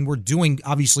Anderson were doing,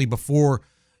 obviously before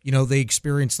they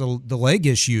experienced the leg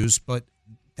issues, but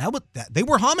they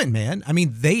were humming, man. I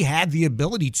mean, they had the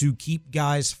ability to keep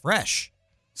guys fresh.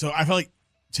 So I feel like,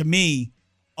 to me,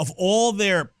 of all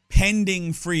their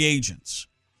pending free agents,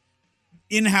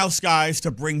 in-house guys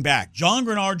to bring back, John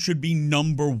Greenard should be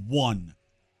number one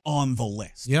on the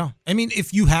list. Yeah. I mean,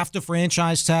 if you have to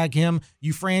franchise tag him,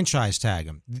 you franchise tag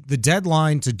him. The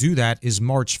deadline to do that is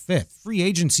March 5th. Free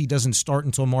agency doesn't start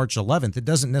until March 11th. It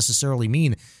doesn't necessarily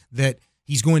mean that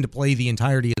he's going to play the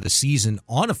entirety of the season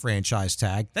on a franchise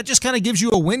tag. That just kind of gives you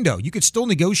a window. You could still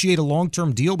negotiate a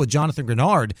long-term deal with Jonathan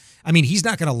Greenard. I mean, he's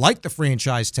not going to like the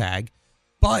franchise tag,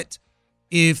 but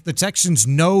if the Texans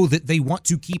know that they want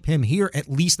to keep him here, at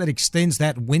least that extends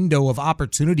that window of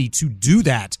opportunity to do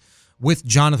that with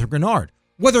Jonathan Greenard,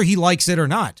 whether he likes it or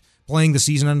not, playing the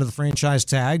season under the franchise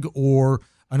tag or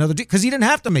another deal, because he didn't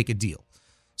have to make a deal.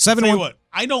 Tell you what,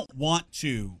 I don't want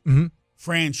to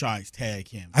franchise tag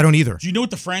him. I don't either. Do you know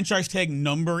what the franchise tag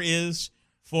number is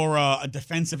for a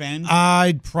defensive end?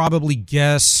 I'd probably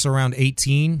guess around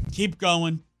 18. Keep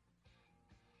going.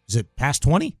 Is it past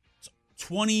 20?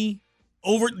 20,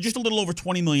 just a little over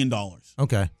 $20 million.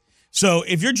 Okay. So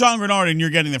if you're John Greenard and you're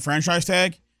getting the franchise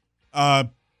tag,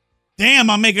 damn,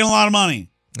 I'm making a lot of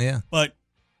money. Yeah. But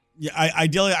yeah,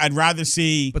 ideally, I'd rather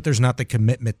see. But there's not the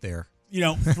commitment there.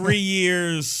 3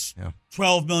 years, yeah.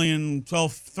 12 million,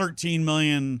 13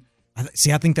 million. I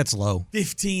think that's low.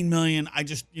 15 million. I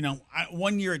just,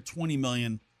 1 year at 20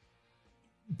 million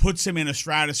puts him in a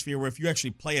stratosphere where if you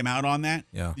actually play him out on that,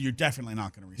 you're definitely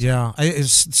not going to resign. Yeah.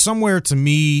 It's somewhere, to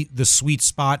me, the sweet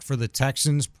spot for the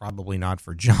Texans, probably not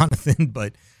for Jonathan,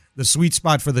 but the sweet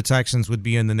spot for the Texans would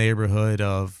be in the neighborhood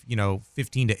of,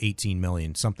 15 to 18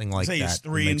 million, something like that. Say he's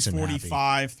 3 and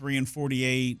 45, 3 and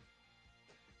 48.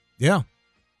 Yeah.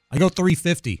 I go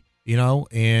 350,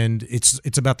 and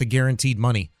it's about the guaranteed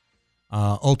money,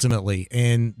 ultimately.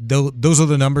 And those are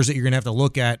the numbers that you're going to have to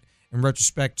look at in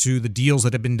retrospect to the deals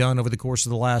that have been done over the course of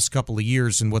the last couple of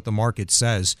years and what the market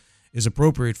says is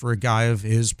appropriate for a guy of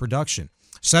his production.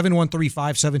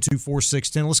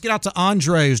 713-572-4610. Let's get out to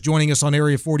Andre, who's joining us on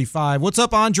Area 45. What's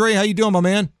up, Andre? How you doing, my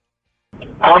man?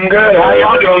 I'm good. How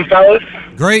y'all doing, fellas?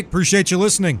 Great. Appreciate you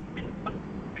listening.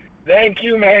 Thank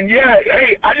you, man. Yeah,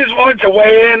 hey, I just wanted to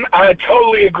weigh in. I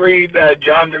totally agree that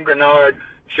Jonathan Greenard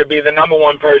should be the number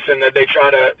one person that they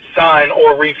try to sign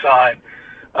or re-sign.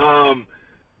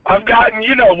 I've gotten,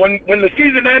 when the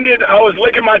season ended, I was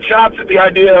licking my chops at the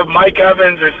idea of Mike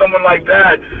Evans or someone like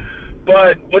that.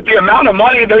 But with the amount of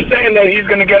money, they're saying that he's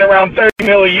going to get around $30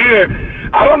 million a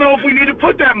year. I don't know if we need to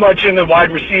put that much in the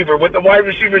wide receiver with the wide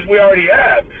receivers we already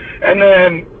have. And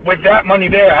then with that money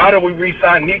there, how do we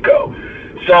re-sign Nico?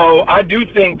 So I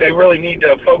do think they really need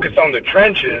to focus on the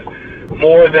trenches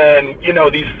more than,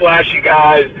 these flashy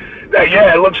guys that,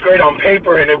 it looks great on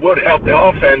paper and it would help the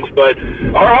offense. But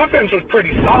our offense was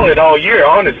pretty solid all year,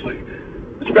 honestly,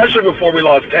 especially before we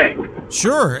lost Tank.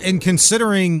 Sure. And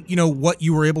considering, what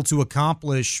you were able to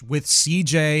accomplish with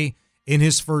CJ in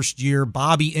his first year,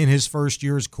 Bobby in his first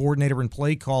year as coordinator and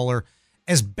play caller,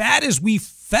 as bad as we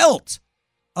felt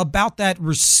about that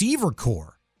receiver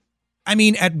core. I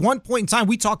mean, at one point in time,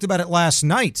 we talked about it last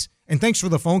night, and thanks for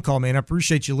the phone call, man. I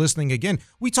appreciate you listening again.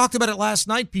 We talked about it last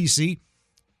night, PC.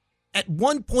 At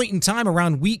one point in time,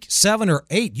 around week 7 or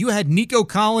 8, you had Nico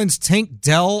Collins, Tank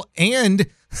Dell, and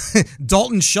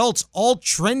Dalton Schultz all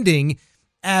trending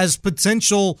as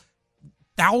potential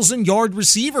 1,000-yard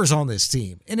receivers on this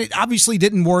team. And it obviously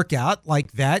didn't work out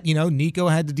like that. Nico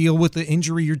had to deal with the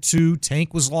injury or two.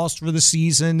 Tank was lost for the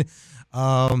season.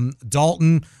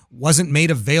 Dalton wasn't made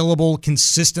available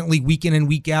consistently week in and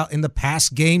week out in the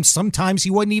past game. Sometimes he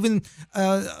wasn't even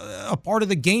a part of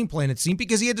the game plan, it seemed,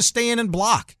 because he had to stay in and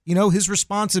block. His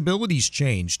responsibilities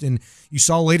changed. And you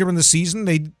saw later in the season,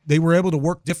 they were able to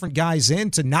work different guys in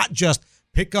to not just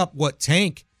pick up what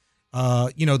Tank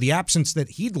the absence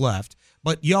that he'd left.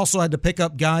 But you also had to pick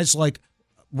up guys like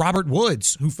Robert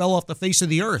Woods, who fell off the face of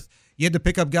the earth. You had to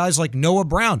pick up guys like Noah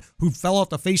Brown, who fell off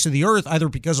the face of the earth either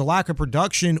because of lack of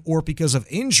production or because of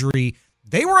injury.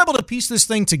 They were able to piece this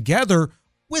thing together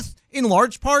with, in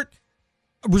large part,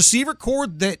 a receiver core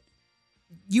that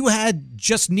you had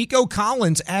just Nico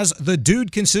Collins as the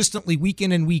dude consistently week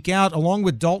in and week out, along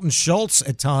with Dalton Schultz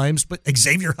at times, but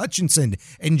Xavier Hutchinson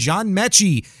and John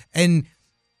Mechie. And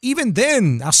even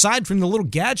then, aside from the little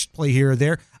gadget play here or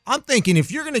there, I'm thinking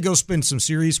if you're going to go spend some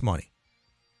serious money,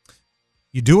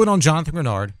 you do it on Jonathan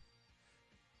Greenard,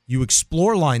 you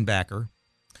explore linebacker,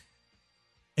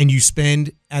 and you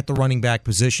spend at the running back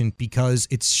position because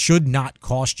it should not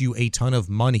cost you a ton of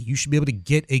money. You should be able to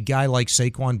get a guy like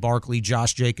Saquon Barkley,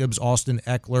 Josh Jacobs, Austin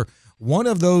Eckler, one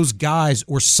of those guys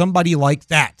or somebody like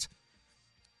that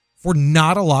for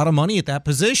not a lot of money at that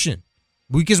position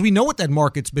because we know what that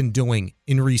market's been doing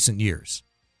in recent years.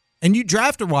 And you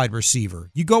draft a wide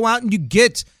receiver. You go out and you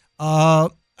get a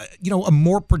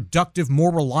more productive,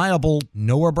 more reliable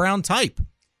Noah Brown type.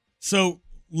 So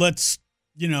let's,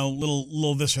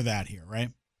 little this or that here, right?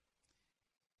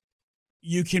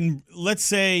 Here's how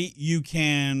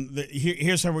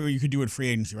you could do it free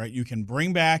agency, right? You can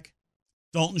bring back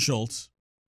Dalton Schultz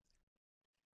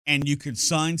and you could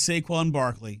sign Saquon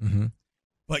Barkley,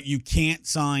 but you can't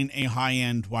sign a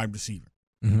high-end wide receiver.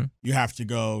 Mm-hmm. You have to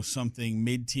go something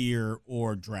mid-tier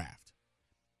or draft.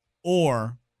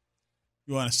 Or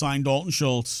you want to sign Dalton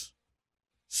Schultz,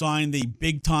 sign the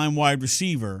big-time wide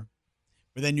receiver,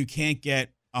 but then you can't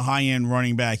get a high-end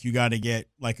running back. You got to get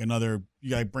you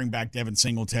got to bring back Devin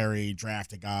Singletary,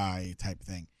 draft a guy type of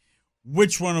thing.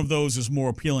 Which one of those is more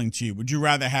appealing to you? Would you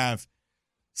rather have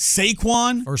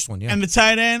Saquon first one, and the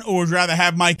tight end, or would you rather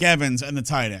have Mike Evans and the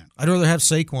tight end? I'd rather have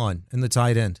Saquon and the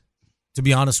tight end, to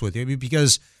be honest with you,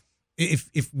 because if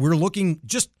we're looking,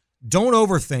 just don't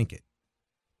overthink it.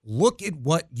 Look at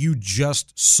what you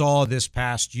just saw this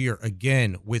past year,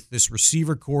 again, with this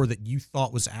receiver core that you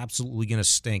thought was absolutely going to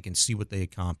stink, and see what they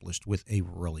accomplished with a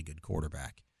really good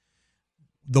quarterback.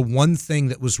 The one thing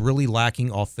that was really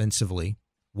lacking offensively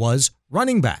was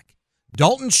running back.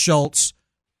 Dalton Schultz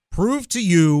proved to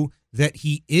you that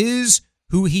he is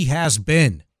who he has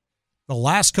been. The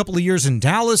last couple of years in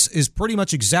Dallas is pretty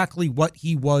much exactly what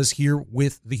he was here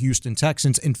with the Houston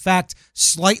Texans. In fact,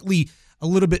 a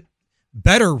little bit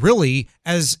better, really,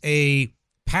 as a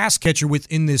pass catcher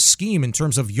within this scheme in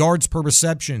terms of yards per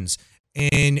receptions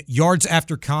and yards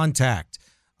after contact.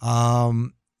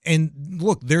 And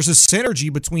look, there's a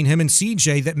synergy between him and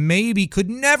CJ that maybe could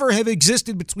never have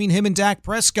existed between him and Dak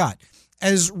Prescott.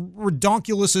 As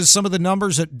redonkulous as some of the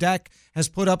numbers that Dak has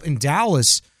put up in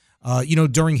Dallas,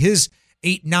 during his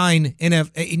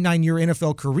 8-9 year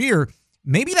NFL career,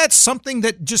 maybe that's something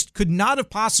that just could not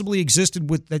have possibly existed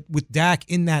with Dak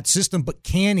in that system, but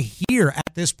can here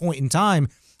at this point in time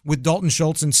with Dalton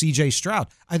Schultz and C.J. Stroud.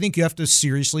 I think you have to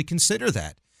seriously consider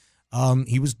that.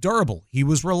 He was durable. He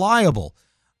was reliable.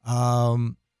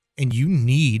 And you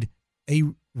need a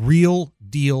real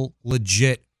deal,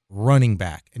 legit running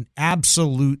back, an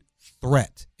absolute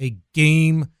threat, a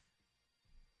game-changing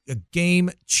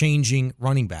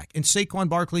running back. And Saquon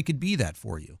Barkley could be that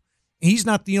for you. He's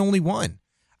not the only one.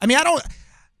 I mean, I don't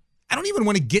even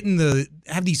want to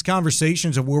have these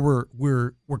conversations of where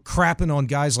we're crapping on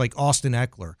guys like Austin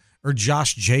Eckler or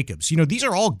Josh Jacobs. These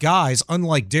are all guys,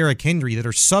 unlike Derrick Henry, that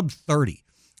are sub 30.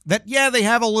 That, they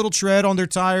have a little tread on their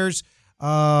tires,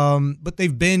 but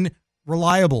they've been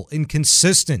reliable and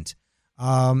consistent.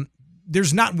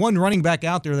 There's not one running back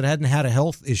out there that hadn't had a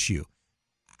health issue.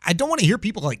 I don't want to hear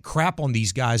people crap on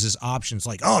these guys as options.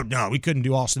 Oh, no, we couldn't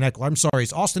do Austin Eckler. I'm sorry.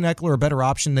 Is Austin Eckler a better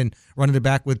option than running it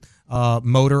back with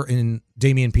Motor and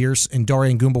Damian Pierce and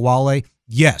Darian Gumbawale?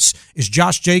 Yes. Is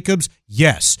Josh Jacobs?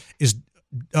 Yes. Is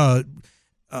Scarlett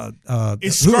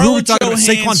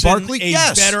Saquon Barkley?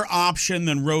 A better option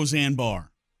than Roseanne Barr?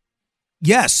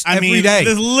 Yes, every day.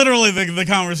 This is literally the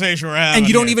conversation we're having. And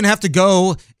you don't even have to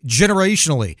go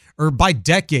generationally or by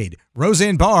decade.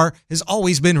 Roseanne Barr has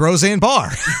always been Roseanne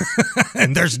Barr.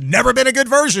 And there's never been a good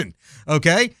version.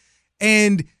 Okay?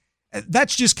 And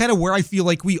that's just kind of where I feel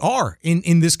like we are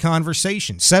in this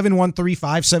conversation.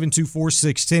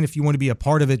 713-572-4610 if you want to be a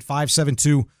part of it.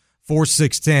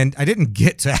 572-4610. I didn't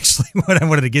get to actually what I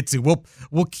wanted to get to.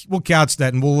 We'll couch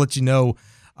that and we'll let you know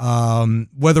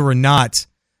whether or not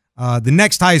the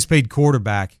next highest paid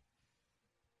quarterback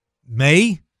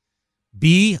may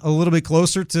be a little bit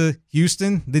closer to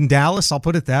Houston than Dallas. I'll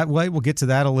put it that way. We'll get to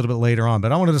that a little bit later on.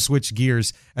 But I wanted to switch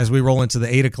gears as we roll into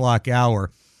the 8 o'clock hour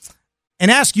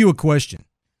and ask you a question.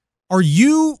 Are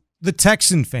you the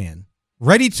Texan fan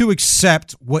ready to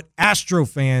accept what Astro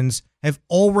fans have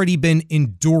already been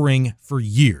enduring for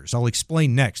years. I'll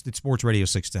explain next at Sports Radio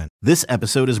 610. This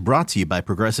episode is brought to you by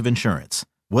Progressive Insurance.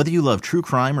 Whether you love true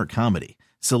crime or comedy,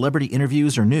 celebrity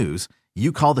interviews or news,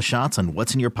 you call the shots on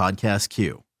what's in your podcast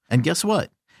queue. And guess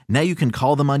what? Now you can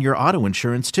call them on your auto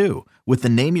insurance too with the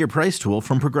Name Your Price tool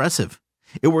from Progressive.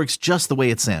 It works just the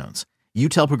way it sounds. You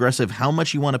tell Progressive how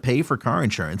much you want to pay for car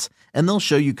insurance, and they'll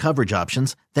show you coverage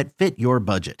options that fit your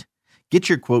budget. Get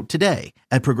your quote today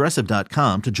at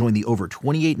Progressive.com to join the over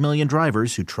 28 million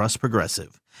drivers who trust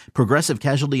Progressive. Progressive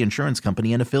Casualty Insurance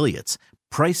Company and Affiliates.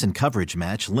 Price and coverage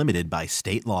match limited by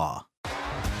state law.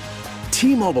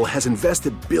 T-Mobile has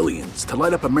invested billions to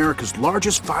light up America's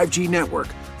largest 5G network,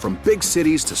 from big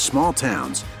cities to small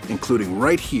towns, including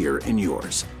right here in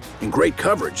yours. And great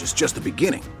coverage is just the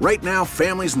beginning. Right now,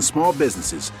 families and small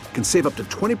businesses can save up to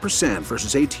 20%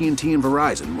 versus AT&T and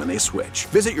Verizon when they switch.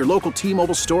 Visit your local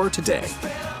T-Mobile store today.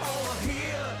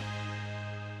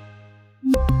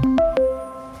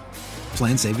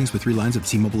 Plan savings with 3 lines of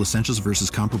T-Mobile Essentials versus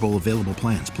comparable available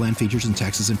plans. Plan features and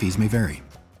taxes and fees may vary.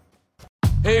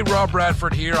 Hey, Rob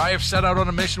Bradford here. I have set out on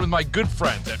a mission with my good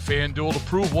friends at FanDuel to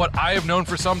prove what I have known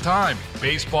for some time.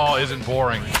 Baseball isn't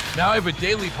boring. Now I have a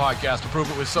daily podcast to prove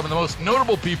it with some of the most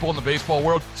notable people in the baseball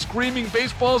world, screaming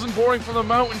baseball isn't boring from the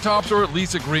mountaintops, or at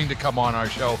least agreeing to come on our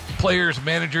show. Players,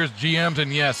 managers, GMs,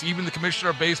 and yes, even the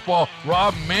commissioner of baseball,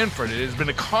 Rob Manfred. It has been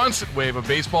a constant wave of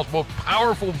baseball's most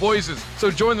powerful voices. So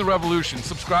join the revolution.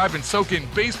 Subscribe and soak in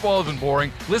Baseball Isn't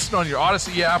Boring. Listen on your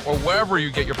Odyssey app or wherever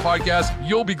you get your podcasts.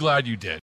 You'll be glad you did.